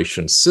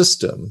generation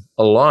system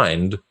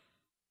aligned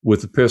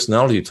with the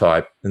personality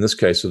type, in this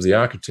case of the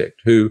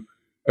architect, who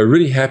are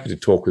really happy to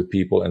talk with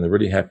people and they're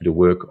really happy to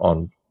work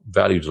on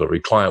value delivery,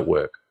 client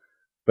work,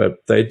 but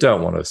they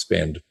don't want to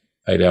spend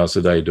 8 hours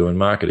a day doing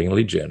marketing and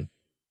lead gen.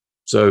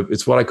 So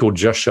it's what I call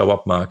just show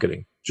up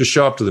marketing. Just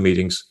show up to the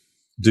meetings,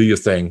 do your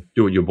thing,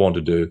 do what you're born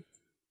to do,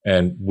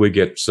 and we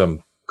get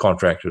some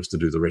contractors to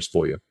do the rest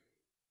for you.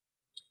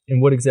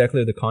 And what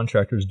exactly are the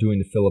contractors doing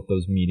to fill up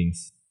those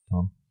meetings,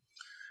 Tom?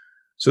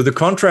 So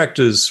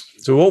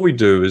what we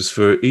do is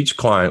for each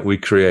client, we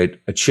create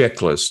a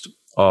checklist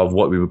of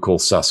what we would call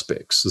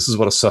suspects. This is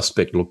what a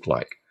suspect looked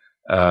like.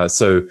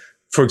 So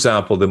for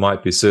example, there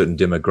might be certain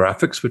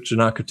demographics which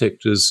an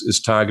architect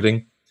is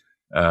targeting.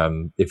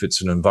 If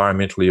it's an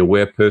environmentally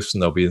aware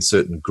person, they'll be in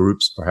certain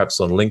groups, perhaps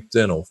on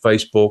LinkedIn or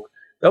Facebook.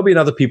 They'll be in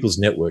other people's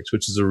networks,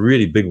 which is a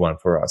really big one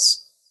for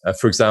us.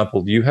 For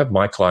example, you have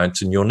my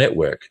clients in your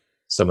network.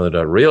 Some of them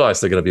don't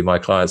realize they're going to be my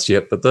clients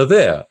yet, but they're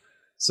there.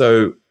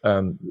 So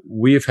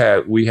we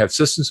have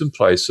systems in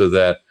place so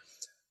that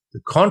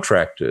the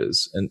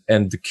contractors,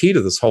 and the key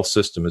to this whole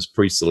system is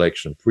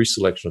pre-selection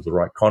of the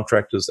right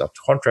contractors. Our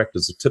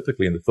contractors are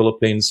typically in the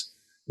Philippines.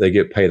 They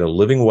get paid a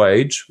living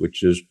wage,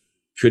 which is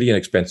pretty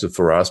inexpensive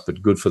for us,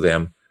 but good for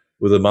them,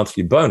 with a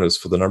monthly bonus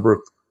for the number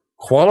of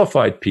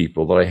qualified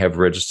people that I have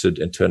registered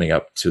and turning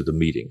up to the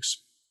meetings,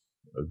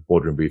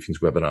 boardroom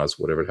briefings, webinars,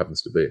 whatever it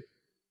happens to be.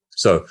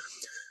 So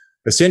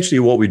essentially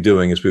what we're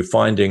doing is we're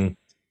finding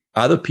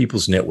other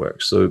people's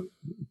networks. So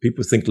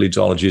people think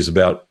Leadsology is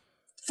about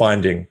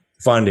finding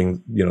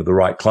the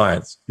right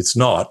clients. It's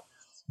not.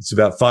 It's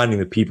about finding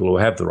the people who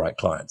have the right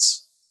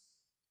clients.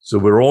 So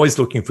we're always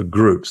looking for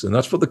groups, and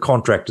that's what the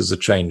contractors are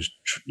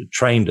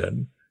trained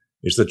in,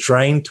 is they're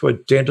trained to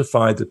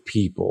identify the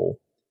people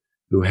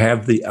who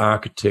have the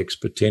architect's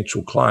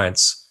potential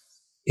clients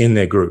in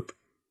their group.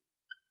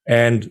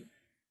 And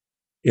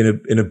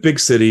in a big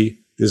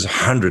city, there's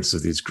hundreds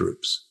of these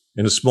groups.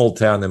 In a small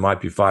town, there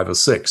might be 5 or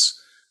 6.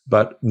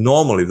 But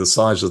normally the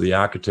size of the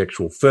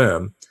architectural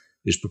firm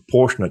is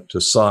proportionate to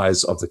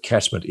size of the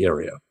catchment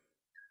area.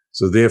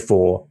 So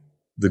therefore,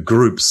 the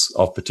groups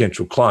of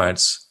potential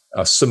clients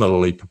are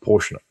similarly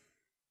proportionate.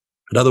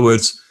 In other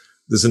words,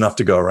 there's enough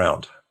to go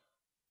around.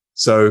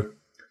 So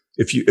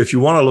if you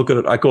want to look at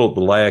it, I call it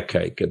the layer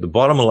cake. At the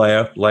bottom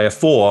layer, layer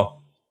 4,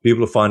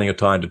 people are finding a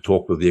time to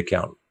talk with the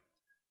accountant.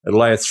 At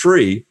layer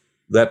 3,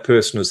 that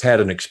person has had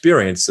an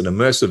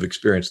immersive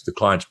experience with the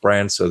client's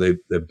brand, so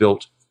they've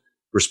built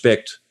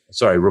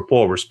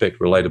rapport, respect,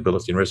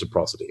 relatability, and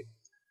reciprocity.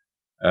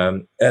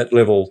 At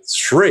level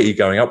 3,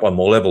 going up one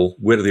more level,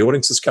 where do the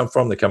audiences come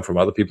from? They come from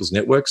other people's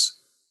networks.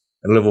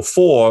 And level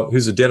 4,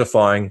 who's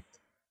identifying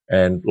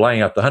and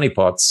laying out the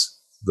honeypots?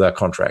 They're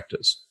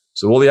contractors.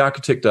 So all the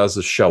architect does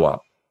is show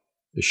up.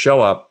 They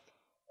show up,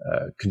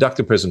 conduct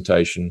the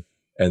presentation,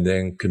 and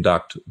then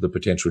conduct the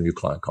potential new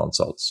client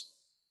consults.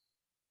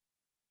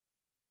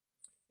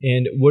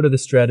 And what are the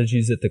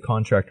strategies that the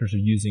contractors are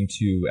using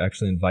to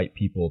actually invite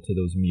people to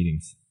those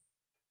meetings?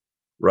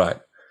 Right.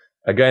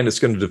 Again, it's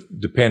going to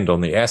depend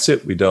on the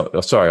asset.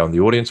 On the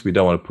audience. We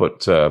don't want to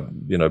put,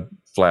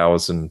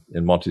 flowers in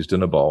Monty's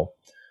dinner bowl.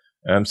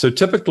 So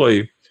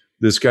typically,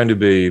 there's going to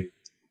be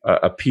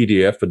a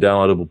PDF, a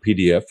downloadable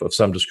PDF of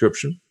some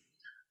description,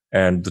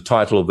 and the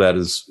title of that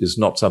is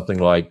not something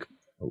like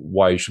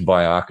 "Why you should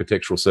buy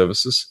architectural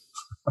services."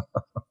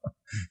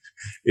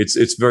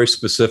 It's very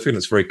specific and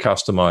it's very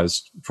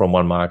customized from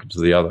one market to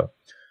the other.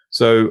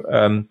 So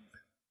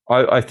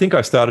I think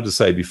I started to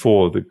say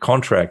before, the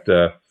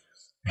contractor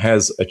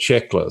has a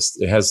checklist.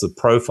 It has the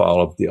profile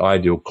of the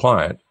ideal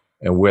client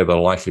and where they're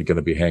likely going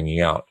to be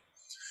hanging out.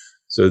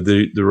 So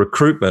the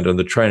recruitment and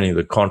the training of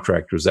the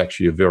contractor is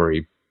actually a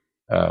very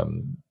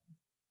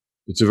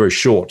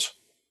short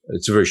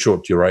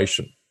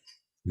duration,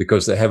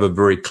 because they have a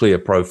very clear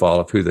profile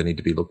of who they need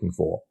to be looking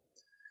for.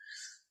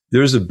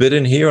 There is a bit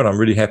in here, and I'm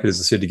really happy, as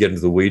I said, to get into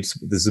the weeds.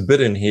 There's a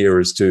bit in here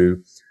as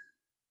to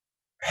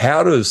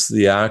how does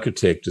the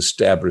architect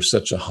establish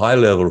such a high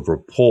level of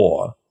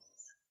rapport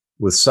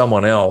with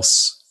someone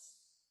else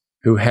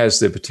who has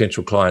their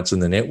potential clients in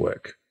the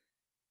network?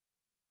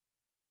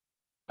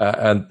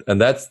 And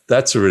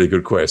that's a really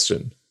good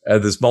question.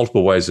 And there's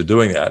multiple ways of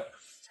doing that.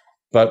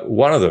 But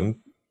one of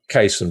them,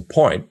 case in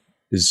point,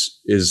 is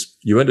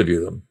you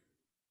interview them.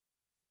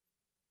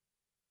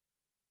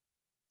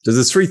 So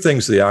there's 3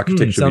 things the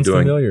architect should be doing.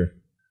 Sounds familiar.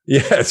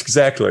 Yes,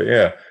 exactly.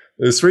 Yeah.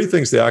 There's 3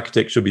 things the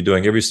architect should be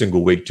doing every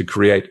single week to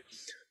create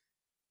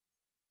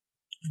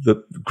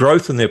the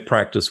growth in their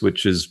practice,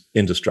 which is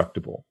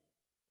indestructible.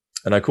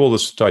 And I call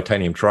this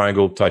titanium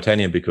triangle.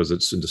 Titanium because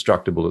it's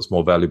indestructible, it's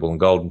more valuable than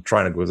gold. And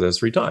triangle because there's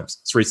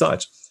 3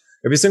 sides.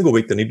 Every single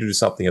week, they need to do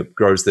something that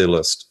grows their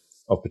list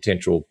of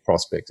potential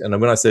prospects.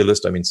 And when I say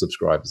list, I mean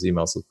subscribers,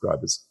 email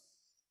subscribers.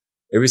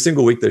 Every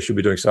single week, they should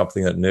be doing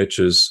something that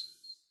nurtures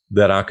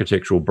that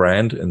architectural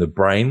brand in the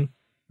brain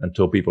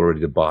until people are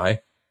ready to buy.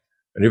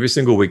 And every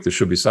single week, there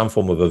should be some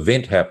form of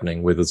event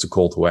happening where there's a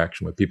call to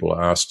action, where people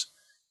are asked,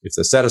 if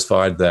they're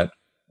satisfied that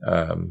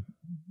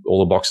all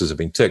the boxes have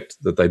been ticked,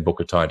 that they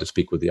book a time to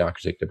speak with the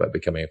architect about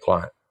becoming a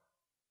client.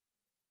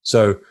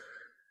 So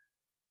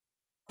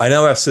I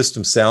know our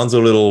system sounds a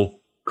little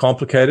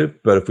complicated,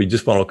 but if we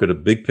just want to look at a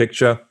big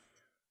picture,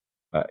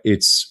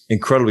 it's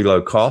incredibly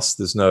low cost.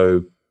 There's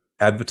no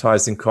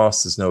advertising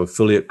costs. There's no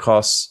affiliate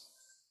costs.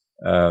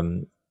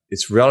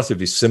 It's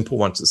relatively simple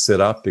once it's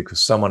set up,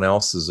 because someone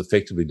else is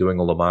effectively doing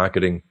all the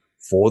marketing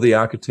for the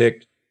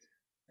architect,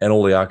 and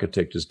all the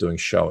architect is doing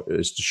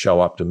is to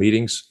show up to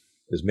meetings,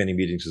 as many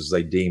meetings as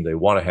they deem they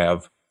want to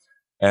have.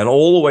 And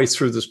all the way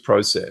through this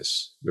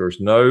process, there is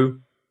no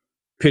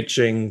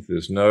pitching,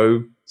 there's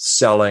no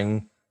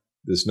selling,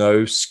 there's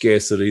no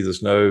scarcity,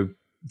 there's no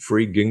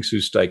free Gingsu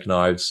steak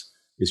knives.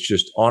 It's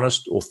just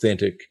honest,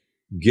 authentic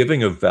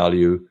giving of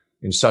value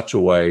in such a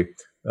way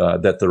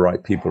that the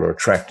right people are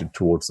attracted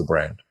towards the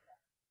brand.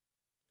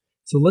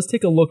 So let's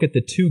take a look at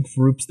the 2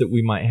 groups that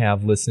we might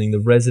have listening. The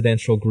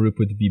residential group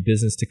would be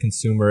business to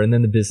consumer, and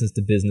then the business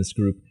to business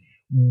group.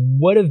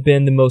 What have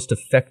been the most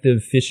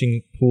effective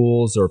fishing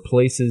pools or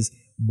places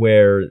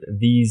where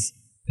these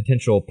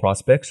potential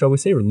prospects, shall we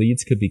say, or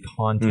leads could be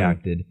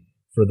contacted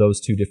for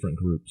those 2 different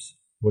groups?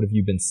 What have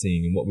you been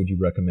seeing, and what would you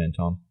recommend,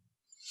 Tom?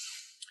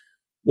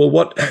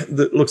 Well,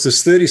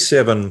 there's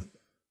 37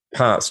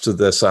 parts to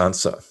this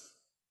answer.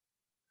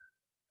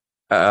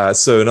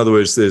 So in other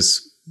words,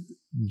 there's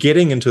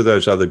getting into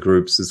those other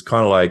groups is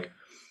kind of like,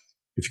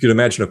 if you could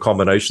imagine a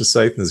combination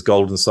safe and there's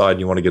gold inside and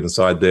you want to get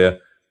inside there,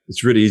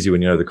 it's really easy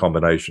when you know the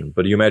combination.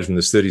 But you imagine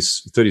there's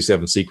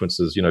 37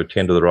 sequences,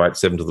 10 to the right,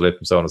 7 to the left,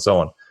 and so on and so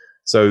on.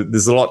 So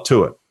there's a lot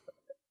to it.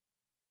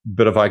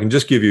 But if I can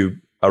just give you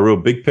a real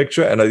big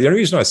picture, and the only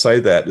reason I say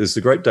that is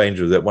the great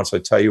danger that once I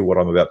tell you what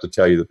I'm about to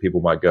tell you, that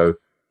people might go,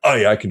 oh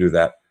yeah, I can do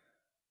that.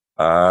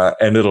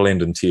 And it'll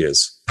end in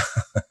tears.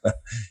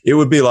 It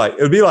would be like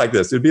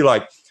this. It'd be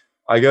like,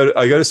 I go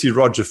to see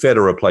Roger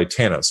Federer play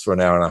tennis for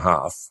an hour and a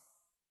half.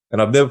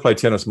 And I've never played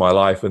tennis in my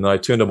life. And then I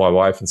turned to my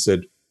wife and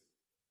said,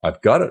 I've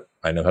got it.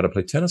 I know how to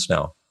play tennis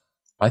now.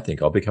 I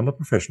think I'll become a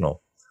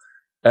professional.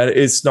 And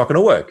it's not going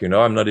to work.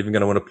 I'm not even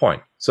going to win a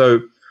point. So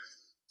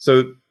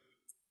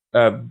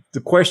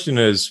the question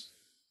is,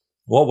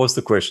 what was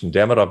the question?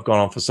 Damn it, I've gone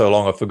on for so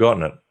long, I've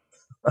forgotten it.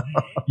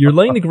 You're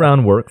laying the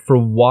groundwork for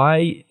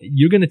why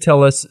you're going to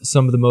tell us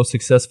some of the most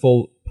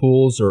successful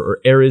pools or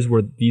areas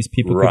where these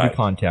people could be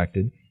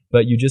contacted.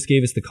 But you just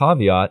gave us the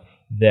caveat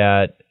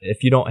that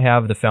if you don't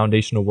have the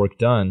foundational work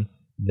done,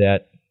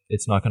 that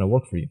it's not going to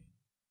work for you.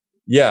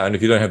 Yeah, and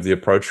if you don't have the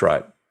approach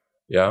right.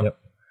 Yeah.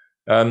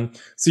 Yep.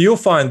 So you'll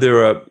find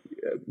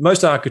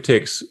most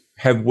architects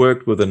have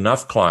worked with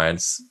enough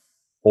clients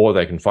or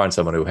they can find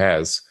someone who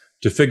has,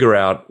 to figure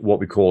out what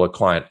we call a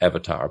client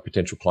avatar, a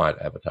potential client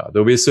avatar.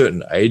 There'll be a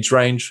certain age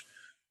range,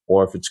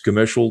 or if it's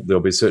commercial,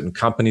 there'll be a certain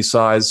company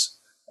size.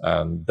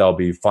 They'll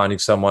be finding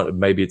someone,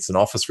 maybe it's an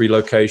office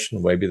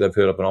relocation, maybe they've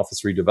heard of an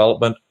office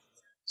redevelopment.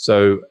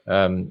 So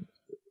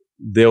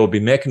there will be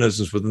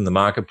mechanisms within the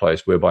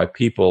marketplace whereby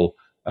people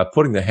are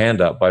putting their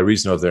hand up by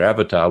reason of their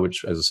avatar,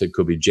 which, as I said,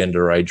 could be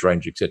gender, age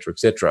range, et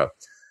cetera,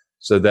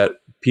 so that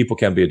people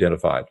can be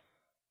identified.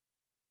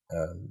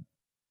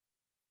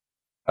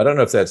 I don't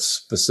know if that's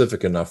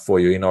specific enough for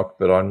you, Enoch,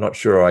 but I'm not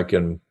sure I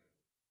can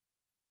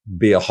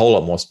be a whole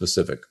lot more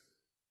specific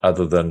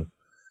other than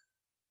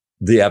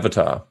the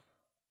avatar.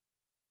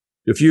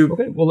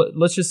 Okay, well,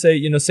 let's just say,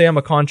 say I'm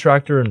a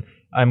contractor and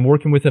I'm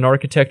working with an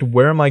architect.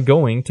 Where am I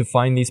going to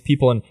find these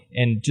people?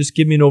 And just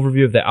give me an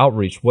overview of the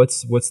outreach.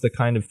 What's the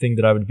kind of thing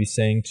that I would be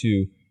saying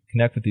to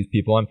connect with these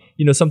people?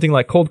 Something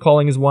like cold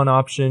calling is one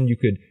option. You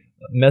could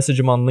message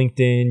them on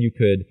LinkedIn. You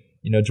could,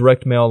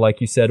 direct mail,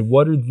 like you said.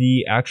 What are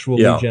the actual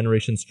lead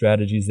generation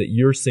strategies that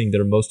you're seeing that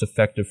are most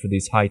effective for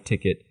these high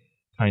ticket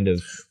kind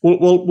of?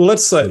 Well,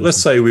 let's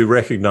say we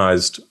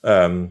recognized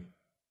a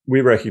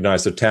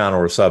town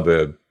or a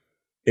suburb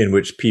in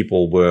which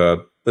people were,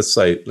 let's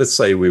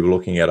say we were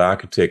looking at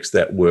architects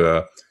that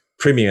were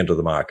premium into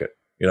the market,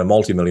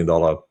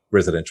 multi-million-dollar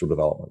residential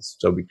developments.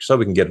 So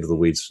we can get into the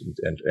weeds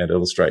and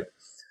illustrate.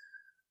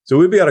 So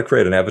we'd be able to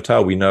create an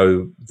avatar. We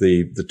know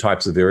the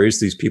types of areas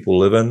these people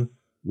live in.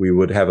 We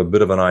would have a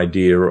bit of an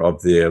idea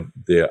of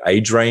their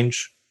age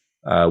range.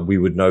 We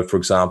would know, for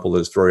example,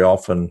 that very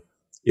often,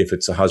 if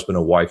it's a husband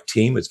and wife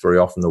team, it's very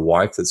often the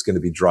wife that's going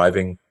to be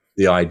driving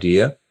the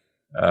idea.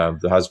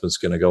 The husband's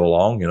going to go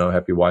along,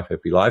 happy wife,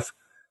 happy life.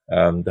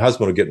 The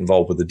husband will get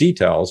involved with the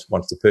details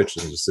once the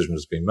purchasing decision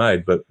has been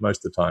made. But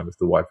most of the time, if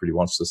the wife really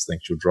wants this thing,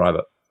 she'll drive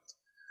it.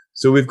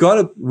 So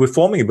we're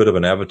forming a bit of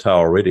an avatar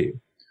already.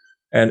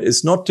 And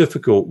it's not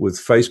difficult with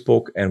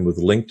Facebook and with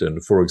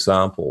LinkedIn, for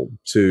example,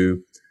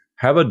 to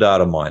have a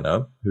data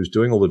miner who's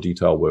doing all the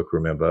detail work,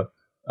 remember,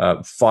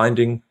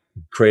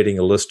 creating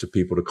a list of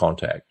people to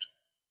contact.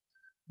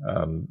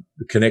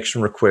 The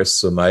connection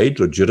requests are made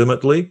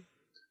legitimately,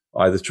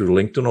 either through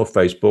LinkedIn or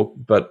Facebook,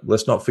 but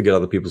let's not forget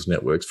other people's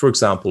networks. For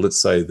example,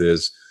 let's say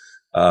there's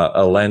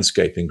a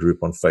landscaping group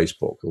on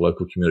Facebook. A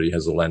local community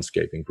has a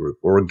landscaping group,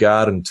 or a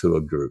garden tour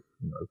group.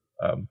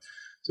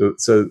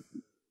 So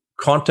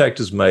contact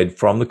is made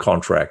from the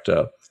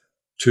contractor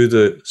to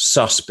the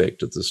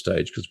suspect at this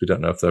stage, because we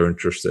don't know if they're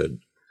interested.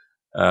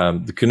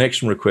 The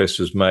connection request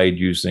is made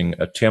using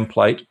a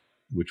template,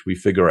 which we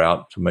figure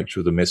out to make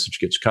sure the message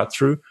gets cut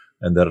through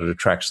and that it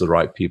attracts the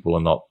right people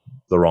and not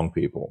the wrong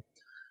people.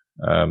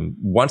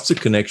 Once the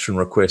connection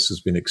request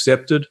has been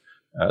accepted,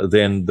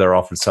 then they're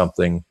offered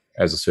something,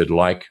 as I said,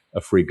 like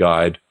a free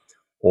guide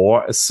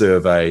or a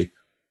survey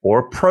or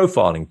a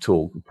profiling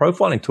tool. The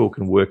profiling tool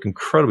can work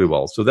incredibly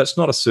well. So that's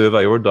not a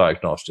survey or a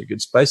diagnostic.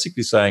 It's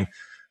basically saying,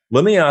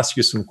 let me ask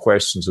you some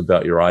questions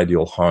about your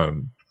ideal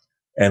home,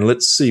 and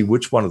let's see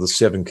which one of the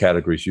 7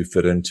 categories you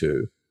fit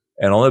into.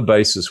 And on that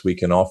basis, we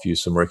can offer you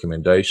some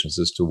recommendations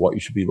as to what you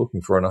should be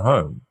looking for in a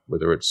home,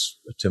 whether it's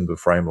a timber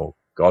frame or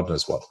God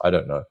knows what. I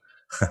don't know.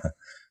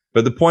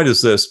 But the point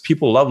is this: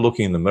 people love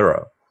looking in the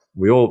mirror.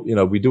 We all,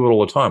 we do it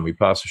all the time. We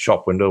pass a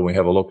shop window and we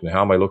have a look, and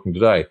how am I looking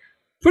today?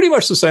 Pretty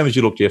much the same as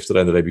you looked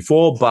yesterday and the day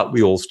before, but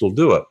we all still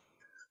do it.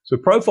 So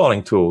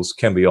profiling tools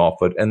can be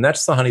offered, and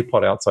that's the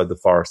honeypot outside the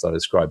forest I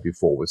described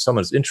before. Where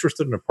someone's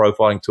interested in a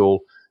profiling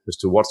tool as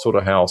to what sort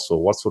of house,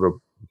 or what sort of,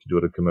 you can do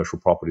it at commercial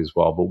property as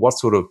well, but what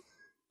sort of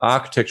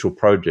architectural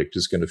project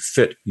is going to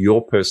fit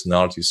your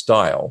personality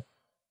style.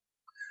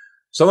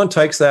 Someone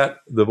takes that,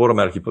 they've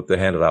automatically put their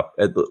hand up,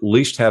 at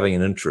least having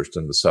an interest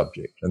in the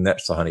subject, and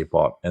that's the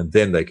honeypot, and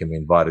then they can be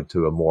invited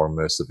to a more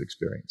immersive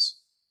experience.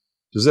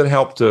 Does that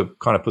help to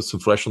kind of put some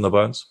flesh on the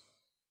bones?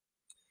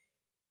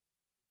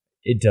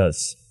 It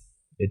does.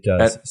 It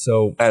does.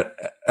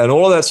 And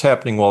all of that's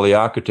happening while the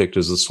architect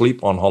is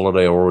asleep on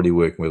holiday or already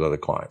working with other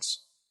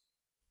clients.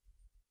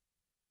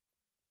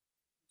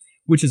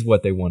 Which is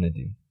what they want to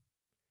do.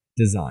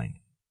 Design.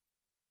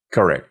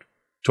 Correct.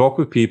 Talk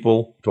with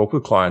people, talk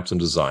with clients, and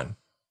design.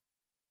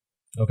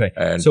 Okay.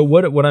 So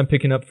what I'm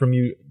picking up from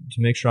you, to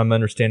make sure I'm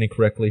understanding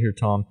correctly here,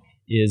 Tom,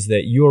 is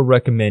that you're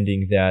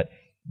recommending that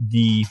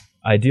the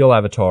ideal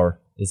avatar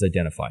is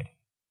identified.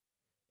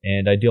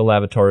 And ideal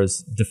avatar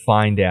is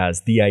defined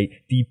as the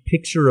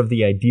picture of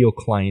the ideal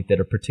client that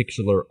a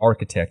particular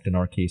architect, in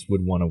our case,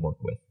 would want to work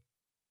with.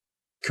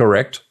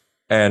 Correct.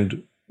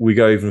 And we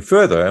go even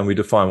further and we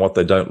define what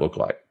they don't look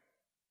like.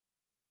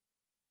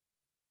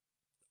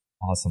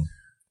 Awesome.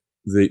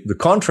 The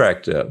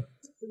contractor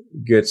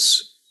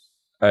gets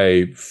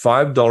a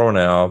 $5 an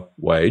hour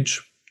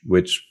wage,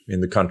 which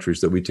in the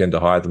countries that we tend to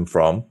hire them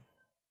from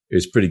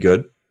is pretty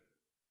good.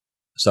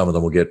 Some of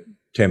them will get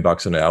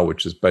 $10 an hour,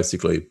 which is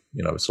basically,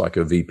 it's like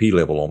a VP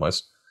level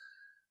almost.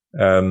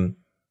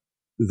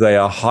 They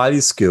are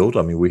highly skilled.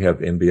 I mean, we have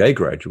MBA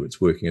graduates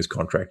working as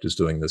contractors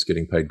doing this,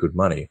 getting paid good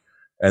money.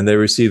 And they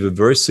receive a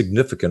very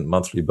significant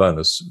monthly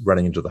bonus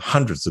running into the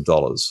hundreds of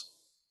dollars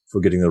for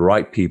getting the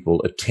right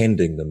people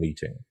attending the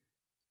meeting.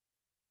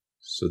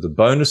 So the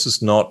bonus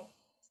is not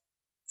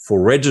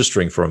for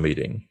registering for a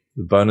meeting.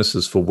 The bonus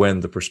is for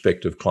when the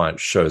prospective client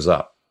shows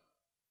up.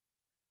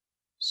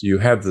 So you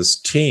have this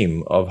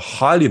team of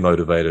highly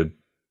motivated,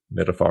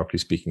 metaphorically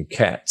speaking,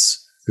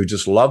 cats who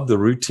just love the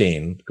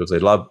routine because they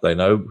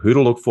know who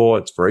to look for.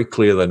 It's very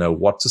clear. They know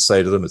what to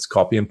say to them. It's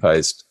copy and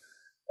paste.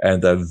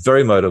 And they're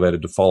very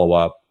motivated to follow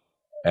up.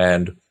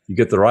 And you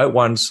get the right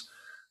ones.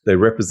 They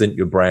represent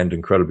your brand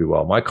incredibly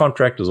well. My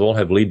contractors all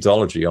have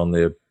Leadsology on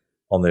their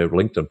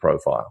LinkedIn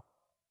profile.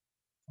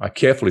 I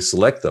carefully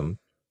select them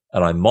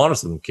and I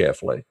monitor them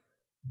carefully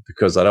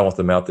because I don't want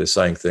them out there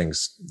saying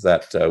things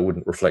that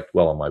wouldn't reflect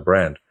well on my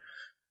brand.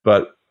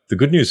 But the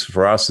good news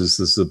for us is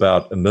there's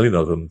about 1 million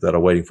of them that are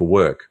waiting for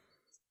work,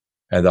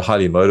 and they're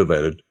highly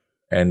motivated,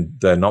 and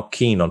they're not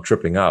keen on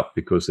tripping up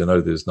because they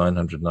know there's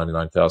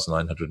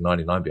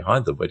 999,999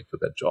 behind them waiting for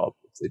that job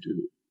if they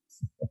do.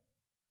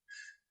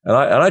 And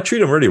I treat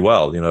them really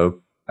well.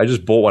 I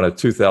just bought one a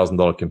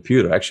 $2,000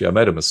 computer. Actually, I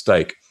made a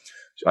mistake.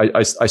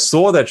 I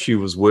saw that she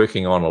was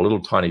working on a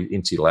little tiny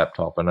Inti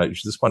laptop, and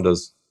this one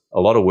does a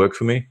lot of work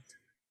for me.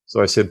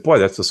 So I said, boy,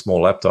 that's a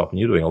small laptop, and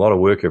you're doing a lot of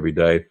work every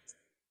day.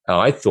 And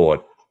I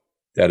thought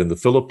that in the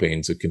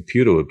Philippines, a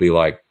computer would be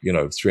like,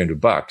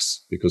 $300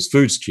 because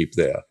food's cheap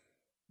there.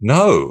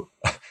 No,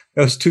 it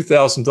was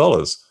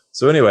 $2,000.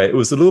 So anyway, it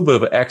was a little bit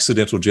of an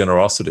accidental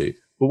generosity.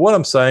 But what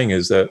I'm saying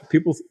is that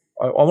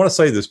I want to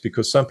say this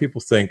because some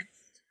people think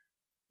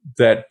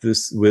that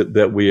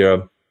we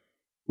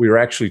are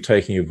actually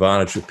taking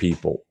advantage of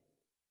people,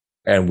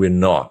 and we're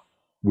not.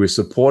 We're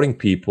supporting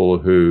people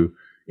who,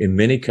 in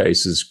many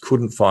cases,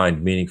 couldn't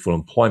find meaningful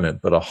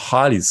employment, but are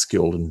highly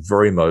skilled and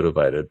very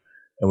motivated,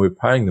 and we're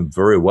paying them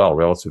very well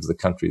relative to the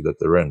country that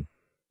they're in.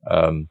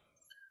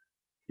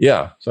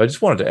 So I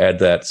just wanted to add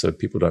that so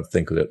people don't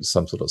think that it's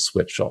some sort of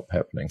sweatshop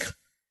happening.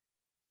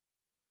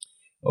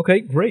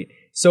 Okay, great.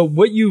 So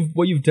what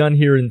you've done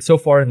here, and so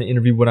far in the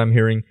interview, what I'm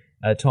hearing,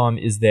 Tom,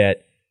 is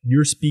that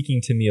you're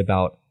speaking to me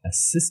about a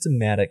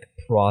systematic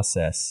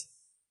process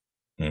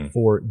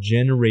for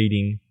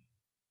generating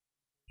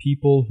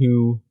people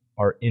who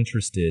are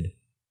interested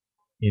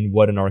in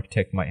what an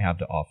architect might have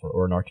to offer,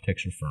 or an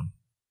architecture firm.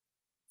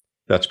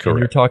 That's correct. And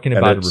you're talking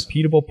about a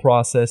repeatable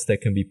process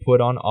that can be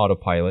put on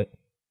autopilot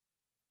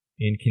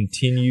and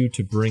continue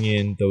to bring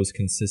in those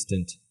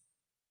consistent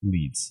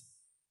leads.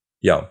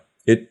 Yeah.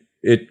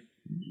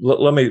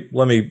 Let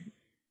me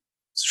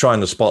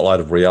shine the spotlight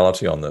of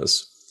reality on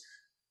this.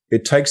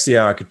 It takes the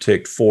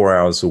architect 4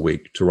 hours a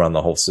week to run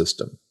the whole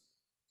system.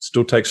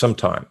 Still takes some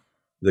time.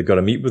 They've got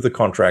to meet with the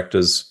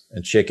contractors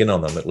and check in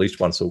on them at least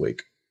once a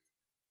week.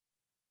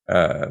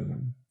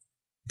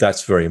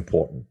 That's very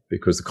important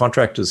because the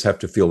contractors have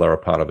to feel they're a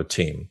part of a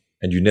team,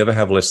 and you never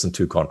have less than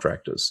 2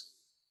 contractors.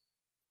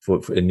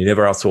 And you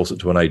never outsource it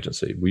to an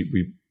agency.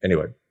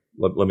 Anyway,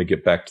 let me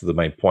get back to the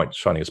main point,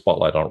 shining a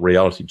spotlight on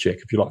reality check,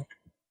 if you like.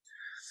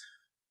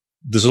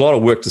 There's a lot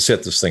of work to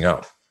set this thing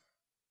up.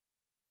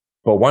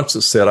 But once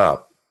it's set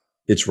up,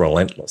 it's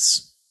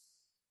relentless.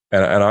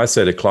 And I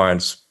say to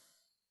clients,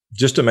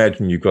 just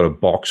imagine you've got a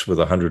box with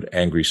 100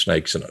 angry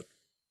snakes in it.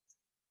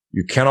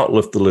 You cannot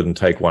lift the lid and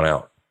take one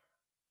out.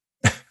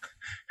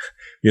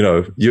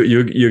 You're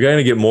going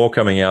to get more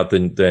coming out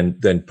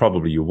than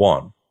probably you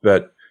want.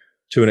 But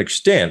to an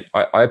extent,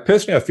 I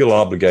personally feel an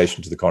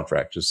obligation to the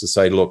contractors to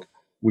say, look,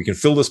 we can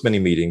fill this many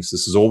meetings.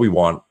 This is all we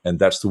want. And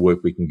that's the work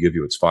we can give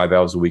you. It's 5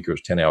 hours a week or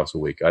it's 10 hours a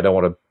week. I don't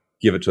want to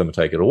give it to them and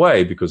take it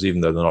away because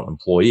even though they're not an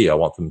employee, I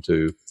want them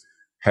to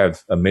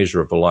have a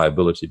measure of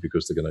reliability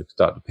because they're going to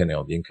start depending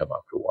on the income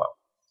after a while.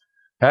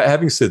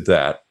 Having said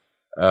that,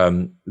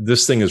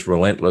 this thing is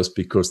relentless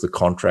because the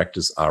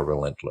contractors are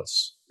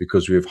relentless,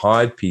 because we've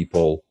hired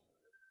people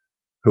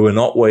who are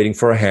not waiting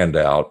for a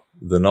handout.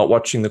 They're not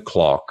watching the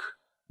clock.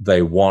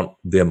 They want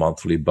their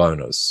monthly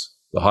bonus.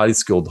 They're highly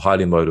skilled,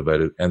 highly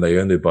motivated, and they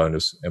earn their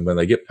bonus. And when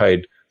they get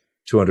paid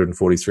 $240,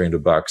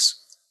 $300,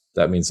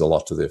 that means a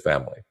lot to their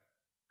family.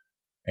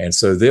 And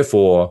so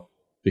therefore,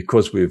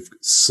 because we've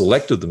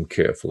selected them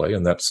carefully,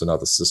 and that's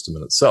another system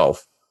in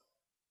itself,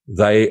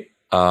 they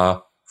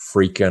are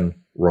freaking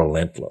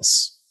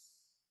relentless.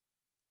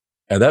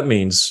 And that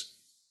means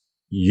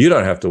you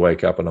don't have to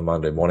wake up on a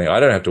Monday morning.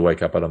 I don't have to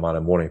wake up on a Monday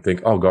morning and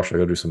think, oh gosh, I got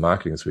to do some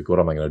marketing this week. What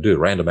am I going to do?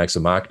 Random acts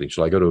of marketing.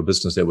 Shall I go to a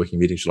business networking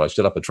meeting? Shall I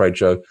set up a trade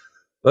show?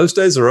 Those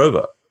days are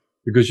over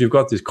because you've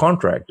got these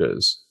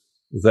contractors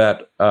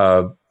that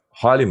are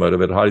highly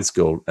motivated, highly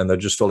skilled, and they're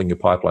just filling your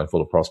pipeline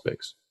full of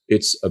prospects.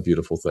 It's a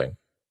beautiful thing.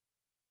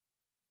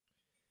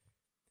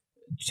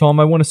 Tom,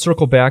 I want to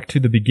circle back to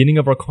the beginning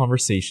of our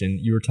conversation.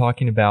 You were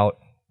talking about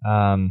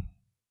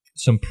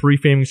some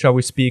pre-framing, shall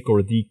we speak,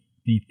 or the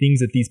things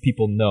that these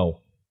people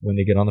know when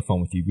they get on the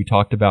phone with you. We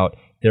talked about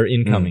their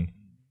incoming.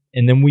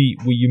 And then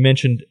you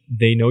mentioned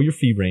they know your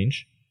fee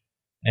range,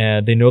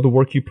 and they know the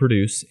work you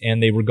produce,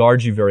 and they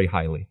regard you very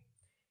highly.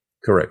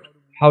 Correct.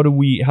 How do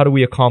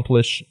we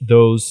accomplish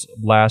those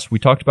last? We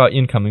talked about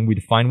incoming. We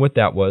defined what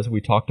that was.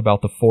 We talked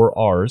about the 4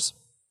 R's.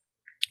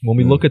 When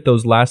we look at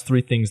those last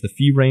 3 things, the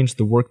fee range,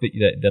 the work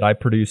that I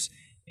produce,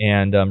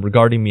 and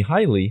regarding me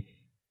highly.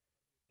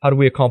 How do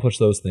we accomplish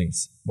those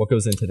things? What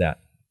goes into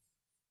that?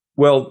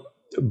 Well,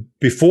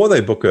 before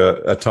they book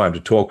a time to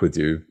talk with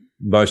you,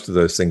 most of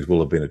those things will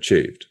have been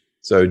achieved.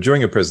 So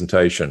during a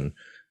presentation,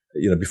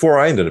 before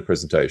I ended a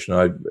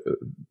presentation,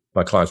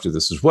 my clients do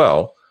this as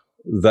well.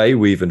 They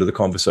weave into the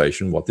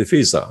conversation what their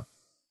fees are.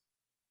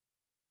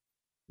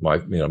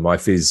 My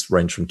fees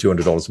range from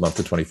 $200 a month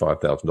to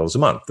 $25,000 a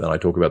month. And I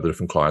talk about the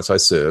different clients I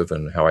serve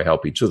and how I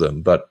help each of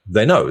them, but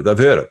they know, they've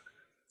heard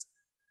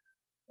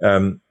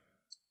it.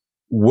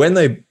 When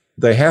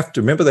they have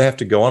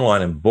to go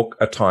online and book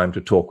a time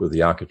to talk with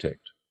the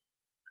architect.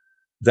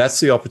 That's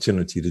the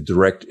opportunity to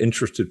direct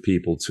interested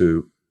people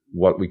to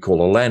what we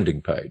call a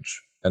landing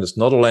page. And it's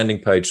not a landing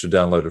page to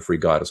download a free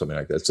guide or something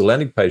like that. It's a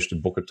landing page to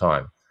book a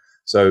time.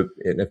 So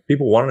if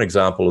people want an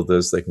example of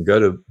this, they can go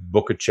to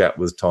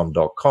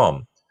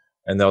bookachatwithtom.com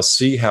and they'll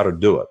see how to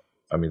do it.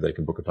 I mean, they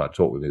can book a time to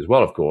talk with me as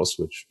well, of course,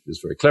 which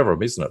is very clever of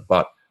me, isn't it?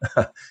 But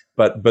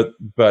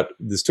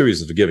there's two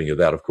reasons for giving you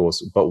that, of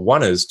course. But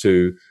one is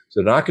so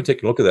an architect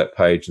can look at that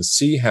page and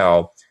see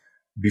how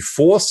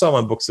before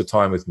someone books a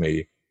time with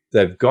me,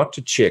 they've got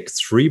to check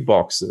 3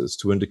 boxes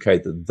to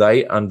indicate that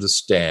they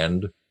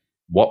understand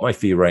what my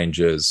fee range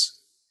is,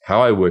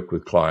 how I work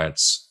with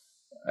clients,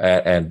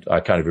 and I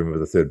can't even remember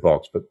the third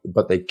box,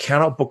 but they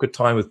cannot book a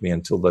time with me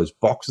until those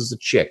boxes are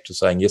checked to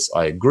saying, yes,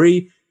 I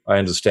agree, I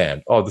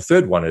understand. Oh, the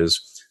third one is,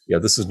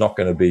 this is not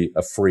going to be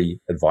a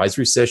free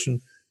advisory session.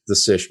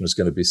 This session is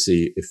going to be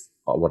see if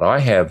what I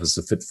have is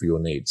a fit for your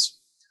needs.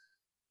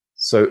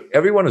 So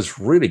everyone is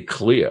really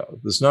clear.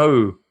 There's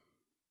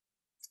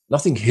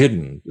nothing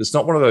hidden. It's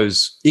not one of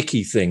those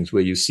icky things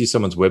where you see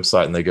someone's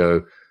website and they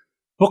go,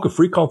 book a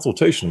free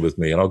consultation with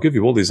me and I'll give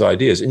you all these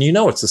ideas. And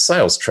it's a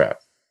sales trap.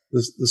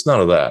 There's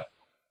none of that.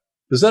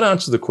 Does that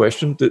answer the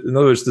question? In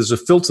other words, there's a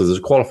filter, there's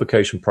a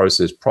qualification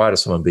process prior to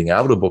someone being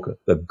able to book it.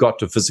 They've got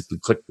to physically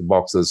click the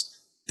boxes,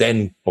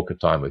 then book a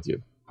time with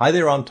you. Hi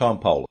there, I'm Tom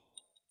Poland.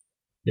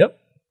 Yep.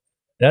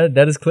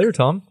 That is clear,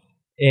 Tom.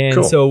 And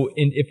cool. So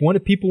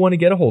if people want to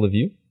get a hold of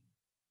you,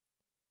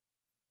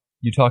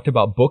 you talked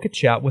about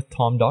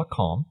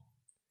bookachatwithtom.com.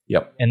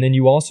 Yep. And then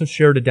you also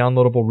shared a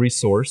downloadable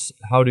resource,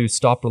 how to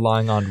stop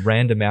relying on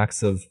random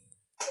acts of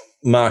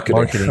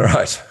marketing.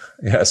 Right.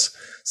 Yes.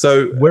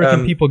 So where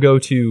can people go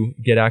to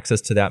get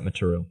access to that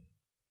material?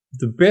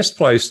 The best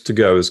place to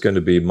go is going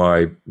to be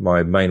my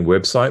main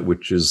website,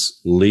 which is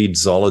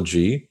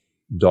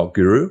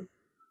leadsology.guru.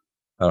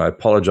 And I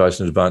apologize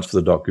in advance for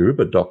the .guru,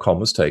 but .com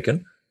was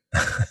taken.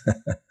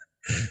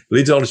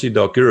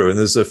 Leadsology.guru. And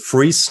there's a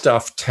free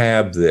stuff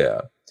tab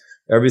there.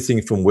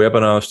 Everything from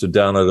webinars to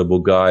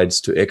downloadable guides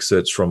to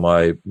excerpts from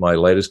my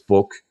latest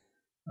book.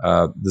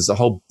 There's a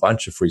whole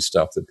bunch of free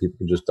stuff that people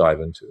can just dive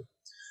into.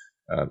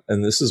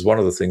 And this is one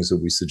of the things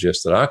that we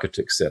suggest that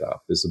architects set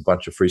up. There's a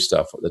bunch of free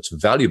stuff that's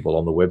valuable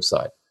on the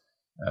website.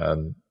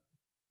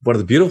 One of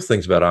the beautiful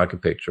things about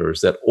architecture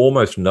is that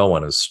almost no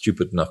one is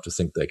stupid enough to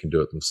think they can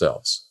do it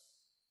themselves.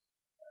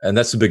 And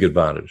that's a big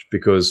advantage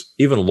because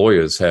even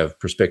lawyers have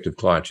prospective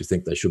clients who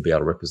think they should be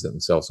able to represent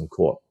themselves in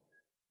court.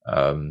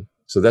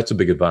 So that's a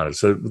big advantage.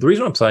 So the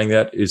reason I'm saying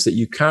that is that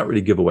you can't really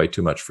give away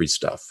too much free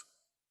stuff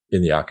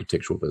in the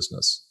architectural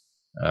business.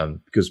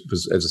 Because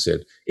as I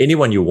said,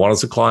 anyone you want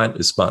as a client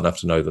is smart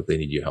enough to know that they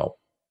need your help,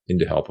 need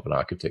the help of an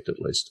architect at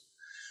least.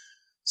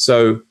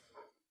 So,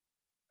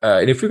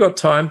 and if we've got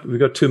time, we've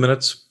got 2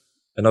 minutes,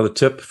 another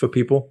tip for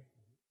people.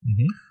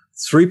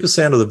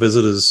 3% of the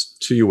visitors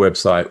to your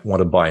website want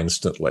to buy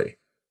instantly.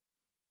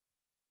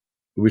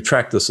 We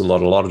track this a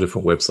lot of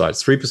different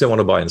websites. 3% want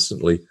to buy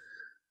instantly.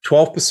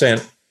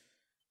 12%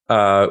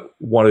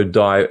 want to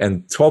die,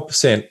 and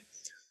 12%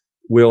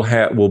 will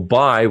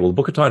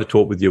book a time to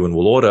talk with you and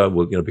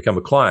will become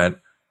a client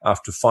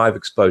after 5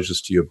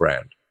 exposures to your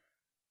brand.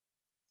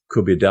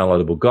 Could be a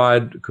downloadable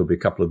guide, it could be a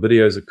couple of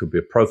videos, it could be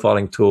a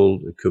profiling tool,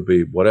 it could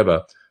be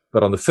whatever.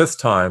 But on the 5th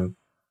time,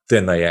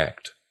 then they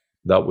act.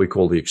 That we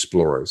call the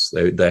explorers.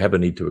 They have a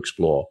need to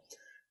explore.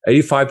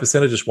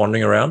 85% are just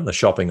wandering around, they're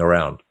shopping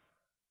around.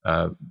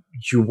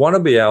 You want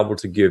to be able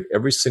to give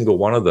every single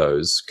one of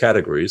those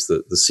categories,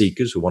 the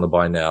seekers who want to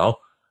buy now,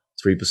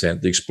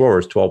 3%, the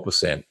explorers,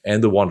 12%,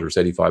 and the wanderers,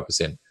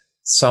 85%,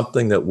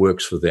 something that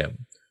works for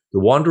them. The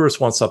wanderers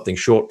want something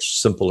short,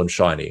 simple, and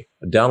shiny,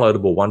 a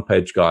downloadable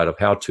one-page guide of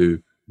how to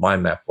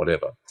mind map,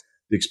 whatever.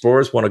 The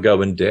explorers want to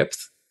go in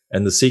depth,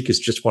 and the seekers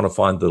just want to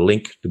find the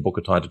link to book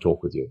a time to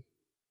talk with you.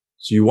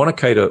 So you want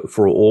to cater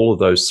for all of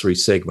those 3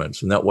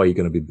 segments, and that way you're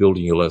going to be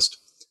building your list.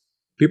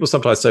 People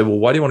sometimes say, well,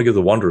 why do you want to give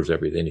the wanderers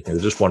anything? They're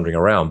just wandering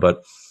around.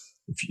 But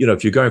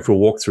if you're going for a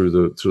walk through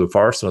the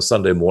forest on a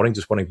Sunday morning,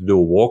 just wanting to do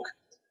a walk,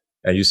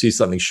 and you see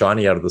something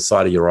shiny out of the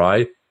side of your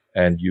eye,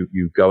 and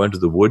you go into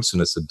the woods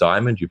and it's a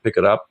diamond, you pick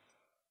it up.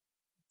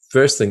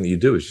 First thing that you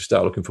do is you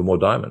start looking for more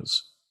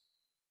diamonds.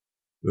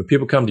 When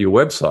people come to your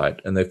website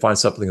and they find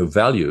something of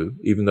value,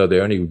 even though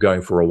they're only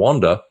going for a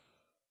wander,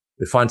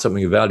 they find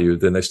something of value,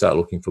 then they start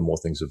looking for more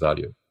things of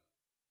value.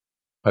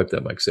 Hope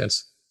that makes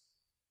sense.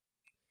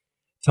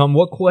 Tom,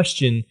 what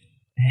question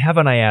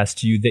haven't I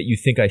asked you that you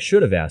think I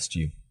should have asked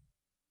you?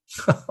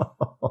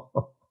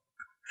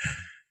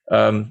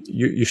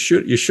 You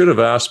should have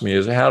asked me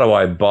is how do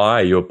I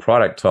buy your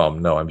product,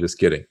 Tom? No, I'm just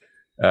kidding.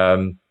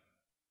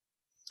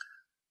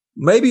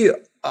 Maybe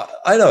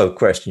I know a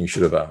question you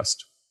should have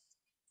asked.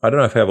 I don't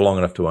know if I have long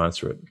enough to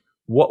answer it.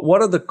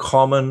 What are the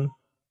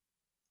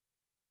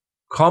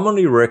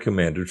commonly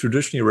recommended,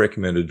 traditionally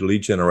recommended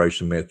lead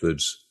generation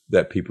methods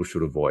that people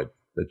should avoid,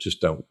 that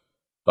just don't,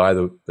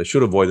 either they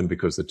should avoid them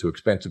because they're too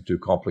expensive, too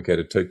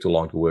complicated, take too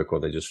long to work, or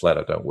they just flat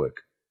out don't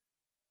work?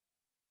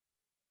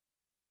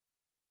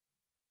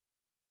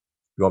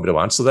 You want me to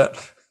answer that?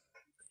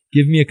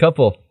 Give me a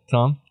couple,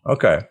 Tom.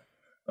 Okay.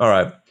 All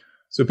right.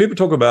 So people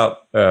talk about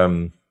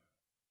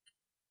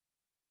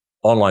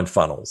online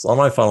funnels.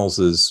 Online funnels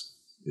is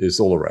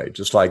all the rage.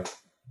 Just like,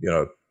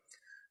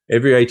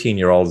 every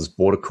 18-year-old has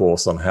bought a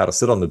course on how to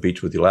sit on the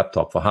beach with your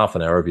laptop for half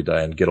an hour every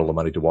day and get all the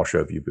money to wash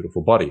over your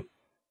beautiful body.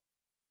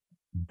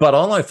 But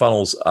online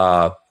funnels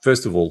are,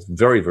 first of all,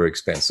 very, very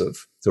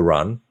expensive to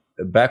run.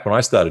 Back when I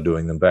started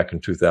doing them back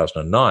in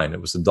 2009, it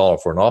was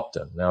 $1 for an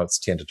opt-in. Now it's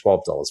 $10 to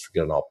 $12 to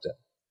get an opt-in.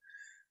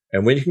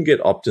 And when you can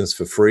get opt-ins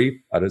for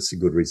free, I don't see a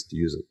good reason to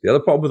use it. The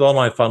other problem with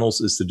online funnels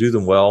is to do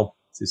them well.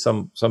 See,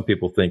 some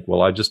people think,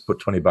 well, I just put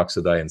 $20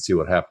 a day and see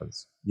what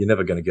happens. You're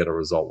never going to get a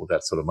result with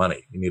that sort of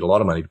money. You need a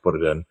lot of money to put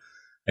it in.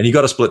 And you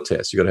got to split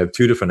test. You got to have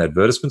two different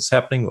advertisements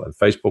happening on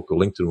Facebook or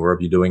LinkedIn, wherever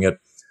you're doing it.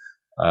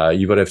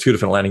 You've got to have two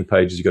different landing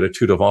pages. You've got to have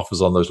two different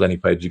offers on those landing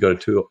pages. You've got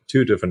to have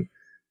two different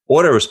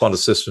autoresponder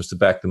systems to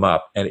back them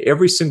up. And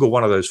every single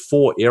one of those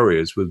 4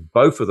 areas with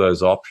both of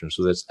those options,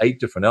 so that's 8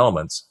 different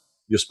elements,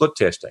 you're split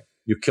testing.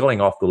 You're killing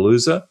off the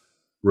loser,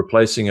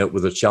 replacing it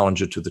with a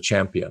challenger to the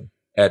champion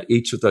at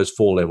each of those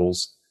 4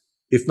 levels,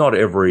 if not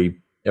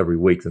every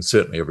week, then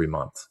certainly every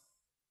month.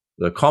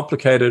 They're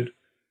complicated.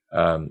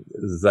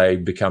 They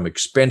become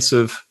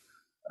expensive.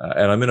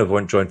 And I'm in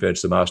a joint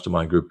venture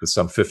mastermind group with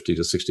some 50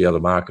 to 60 other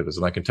marketers.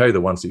 And I can tell you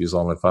the ones that use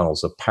online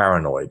funnels are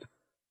paranoid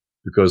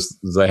because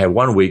they have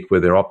 1 week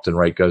where their opt-in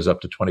rate goes up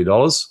to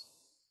 $20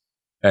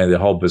 and their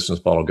whole business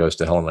model goes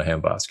to hell in a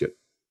handbasket.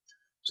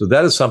 So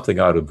that is something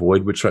I'd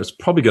avoid, which is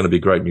probably going to be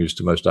great news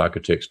to most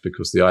architects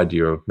because the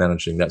idea of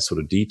managing that sort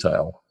of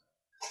detail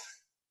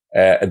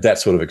at that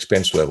sort of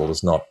expense level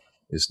is not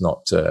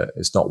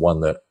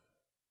one that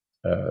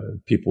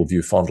people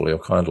view fondly or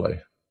kindly.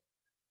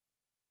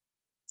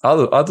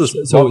 Others.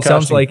 So it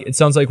sounds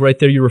like right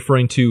there you're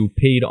referring to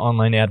paid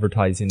online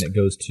advertising that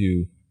goes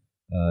to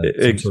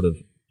some sort of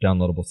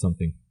downloadable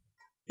something.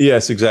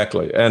 Yes,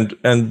 exactly.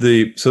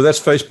 So that's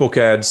Facebook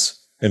ads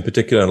in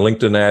particular and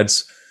LinkedIn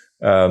ads.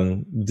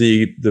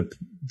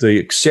 The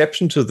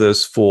exception to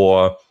this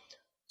for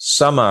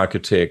some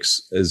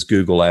architects is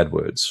Google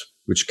AdWords,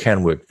 which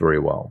can work very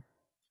well.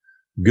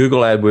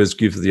 Google AdWords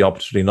gives you the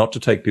opportunity not to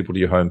take people to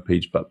your home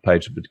page, but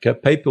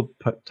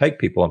take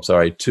people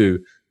to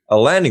a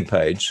landing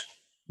page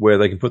where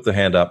they can put their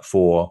hand up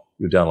for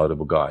your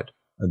downloadable guide.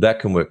 And that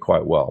can work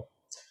quite well.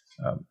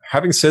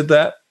 Having said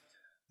that,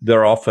 there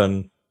are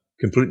often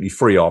completely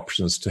free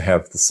options to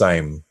have the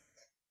same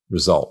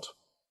result.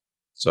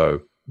 So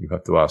you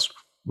have to ask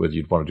whether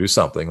you'd want to do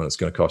something when it's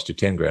going to cost you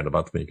 $10,000 a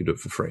month when you can do it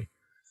for free.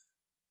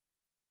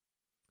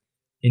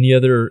 Any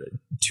other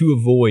to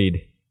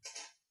avoid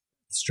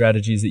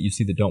strategies that you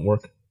see that don't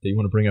work that you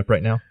want to bring up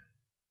right now?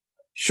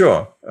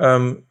 Sure.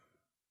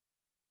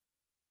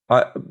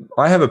 I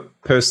have a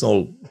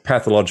personal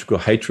pathological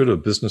hatred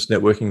of business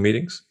networking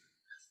meetings.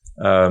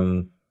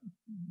 Can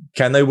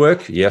they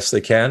work? Yes,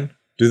 they can.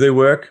 Do they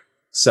work?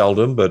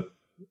 Seldom, but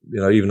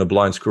even a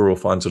blind squirrel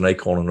finds an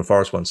acorn in the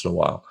forest once in a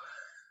while.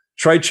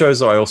 Trade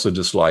shows I also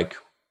dislike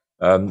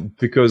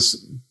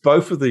because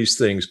both of these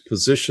things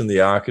position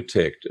the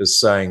architect as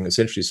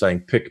essentially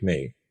saying, pick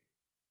me.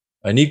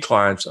 I need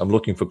clients. I'm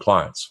looking for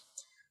clients.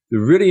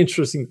 One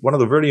of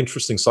the really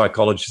interesting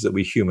psychologies that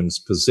we humans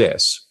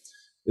possess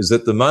is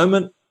that the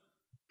moment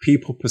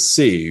people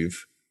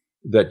perceive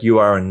that you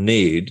are in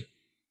need,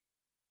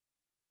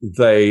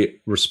 they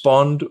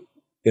respond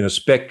in a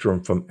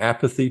spectrum from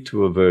apathy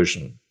to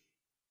aversion.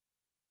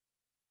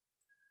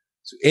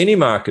 So any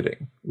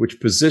marketing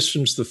which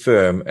positions the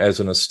firm as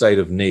in a state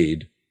of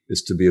need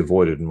is to be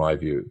avoided, in my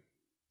view.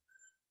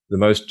 The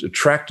most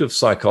attractive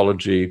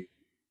psychology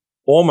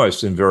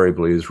almost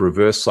invariably is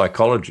reverse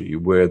psychology,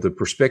 where the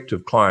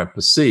prospective client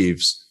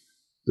perceives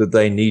that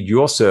they need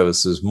your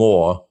services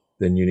more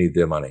than you need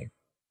their money.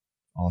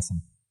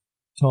 Awesome.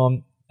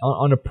 Tom,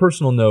 on a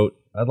personal note,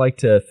 I'd like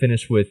to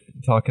finish with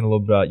talking a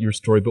little bit about your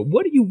story, but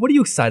what are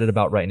you excited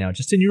about right now?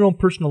 Just in your own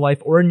personal life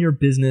or in your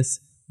business,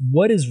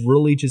 what is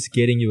really just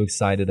getting you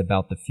excited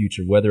about the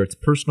future, whether it's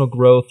personal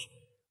growth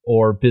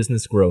or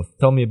business growth?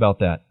 Tell me about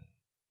that.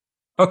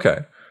 Okay.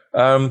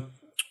 I'm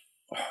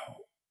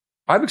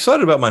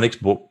excited about my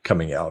next book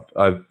coming out.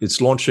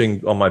 It's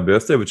launching on my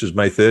birthday, which is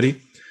May 30.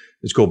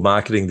 It's called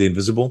Marketing the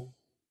Invisible.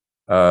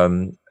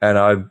 And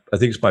I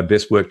think it's my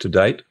best work to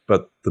date,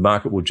 but the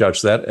market will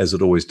judge that, as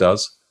it always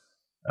does.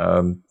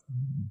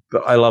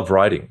 But I love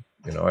writing.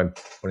 I'm one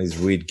of these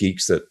weird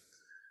geeks that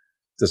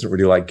doesn't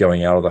really like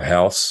going out of the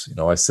house.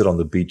 I sit on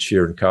the beach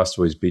here in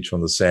Castaways Beach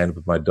on the sand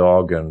with my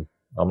dog and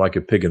I'm like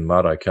a pig in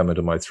mud. I come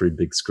into my 3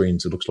 big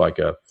screens. It looks like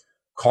a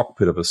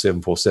cockpit of a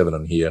 747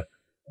 in here.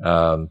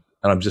 And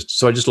I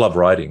just love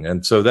writing.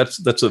 And so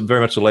that's very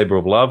much a labor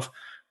of love.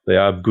 They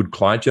are good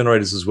client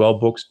generators as well,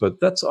 books, but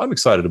I'm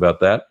excited about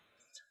that.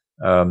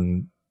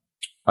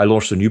 I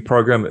launched a new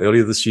program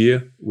earlier this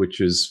year,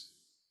 which is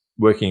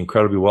working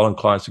incredibly well, and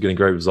clients are getting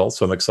great results.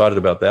 So I'm excited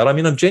about that. I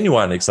mean, I'm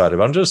genuinely excited.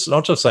 I'm just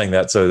not just saying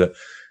that so that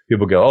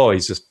people go, oh,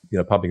 he's just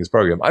pumping his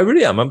program. I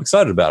really am. I'm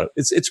excited about it.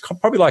 It's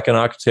probably like an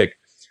architect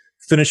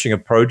finishing a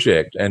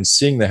project and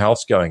seeing the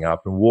house going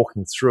up and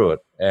walking through it.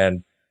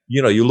 And,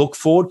 you look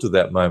forward to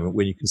that moment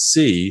when you can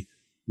see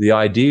the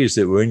ideas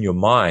that were in your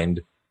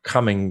mind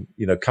coming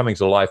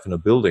to life in a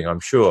building, I'm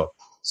sure.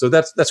 So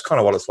that's kind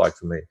of what it's like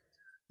for me.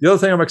 The other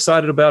thing I'm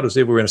excited about is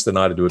every Wednesday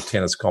night I do a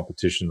tennis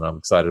competition. I'm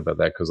excited about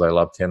that because I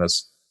love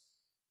tennis.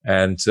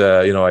 And,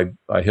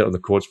 I hit on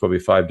the courts probably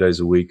 5 days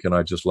a week, and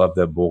I just love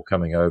that ball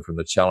coming over and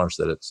the challenge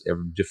that it's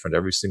different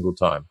every single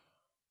time.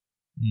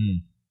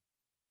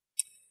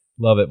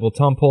 Love it. Well,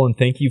 Tom Poland,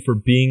 thank you for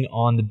being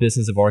on the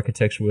Business of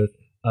Architecture with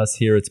us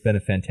here. It's been a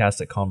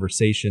fantastic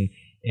conversation,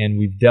 and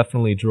we've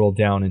definitely drilled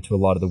down into a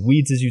lot of the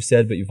weeds, as you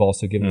said, but you've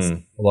also given us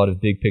a lot of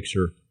big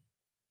picture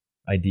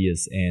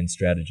ideas and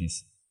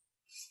strategies.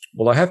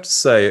 Well, I have to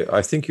say,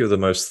 I think you're the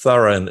most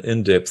thorough and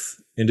in-depth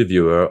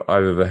interviewer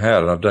I've ever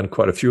had, and I've done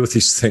quite a few of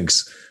these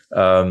things.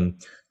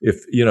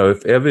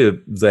 If ever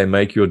they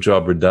make your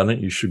job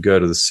redundant, you should go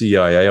to the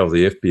CIA or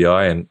the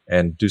FBI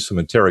and do some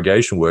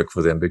interrogation work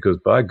for them, because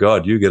by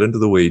God, you get into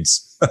the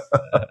weeds.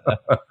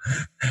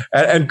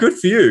 and good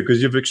for you,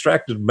 because you've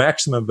extracted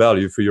maximum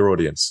value for your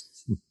audience.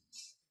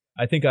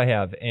 I think I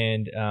have,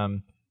 and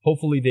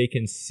hopefully they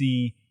can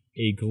see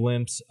a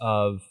glimpse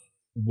of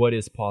what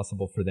is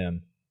possible for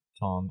them,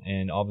 Tom.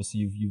 And obviously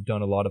you've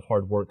done a lot of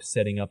hard work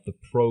setting up the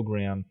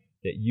program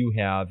that you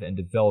have and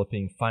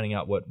developing, finding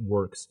out what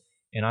works.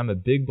 And I'm a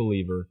big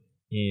believer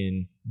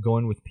in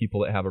going with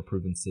people that have a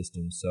proven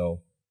system.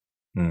 So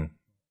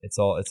it's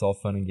all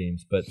fun and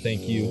games. But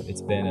thank you.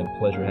 It's been a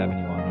pleasure having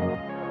you on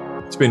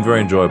here. It's been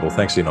very enjoyable.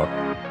 Thanks, Enoch.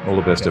 All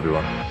the best,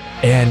 everyone.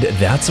 And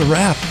that's a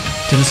wrap.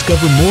 To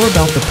discover more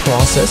about the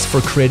process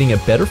for creating a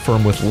better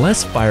firm with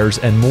less fires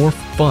and more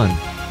fun,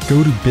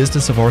 go to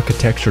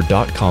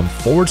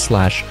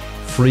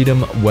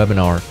businessofarchitecture.com/freedom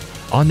webinar.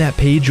 On that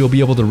page, you'll be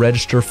able to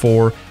register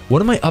for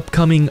one of my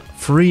upcoming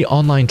free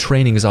online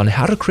trainings on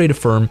how to create a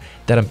firm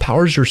that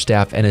empowers your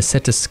staff and is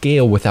set to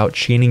scale without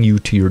chaining you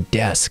to your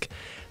desk.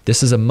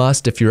 This is a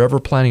must if you're ever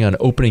planning on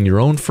opening your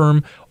own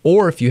firm,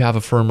 or if you have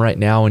a firm right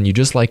now and you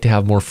just like to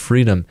have more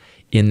freedom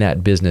in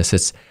that business.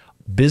 It's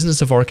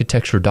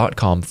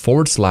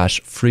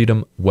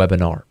businessofarchitecture.com/freedom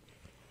webinar.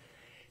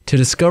 To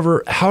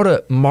discover how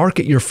to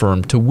market your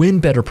firm to win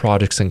better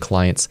projects and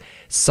clients,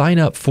 sign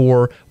up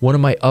for one of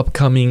my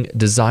upcoming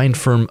design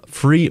firm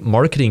free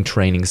marketing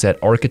trainings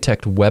at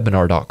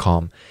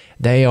architectwebinar.com.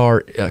 They are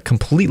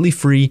completely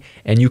free,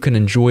 and you can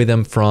enjoy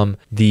them from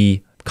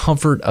the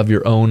comfort of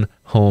your own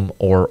home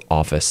or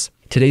office.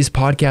 Today's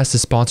podcast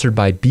is sponsored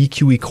by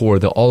BQE Core,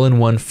 the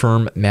all-in-one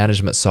firm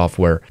management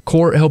software.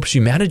 Core helps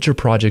you manage your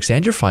projects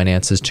and your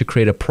finances to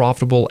create a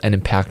profitable and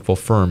impactful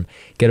firm.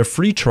 Get a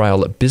free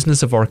trial at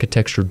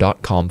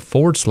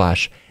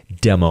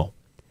businessofarchitecture.com/demo.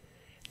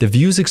 The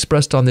views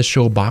expressed on this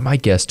show by my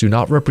guests do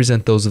not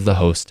represent those of the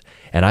host,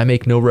 and I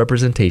make no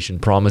representation,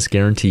 promise,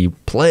 guarantee,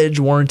 pledge,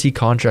 warranty,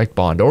 contract,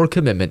 bond, or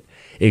commitment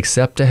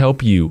except to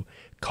help you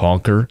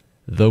conquer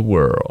the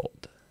world.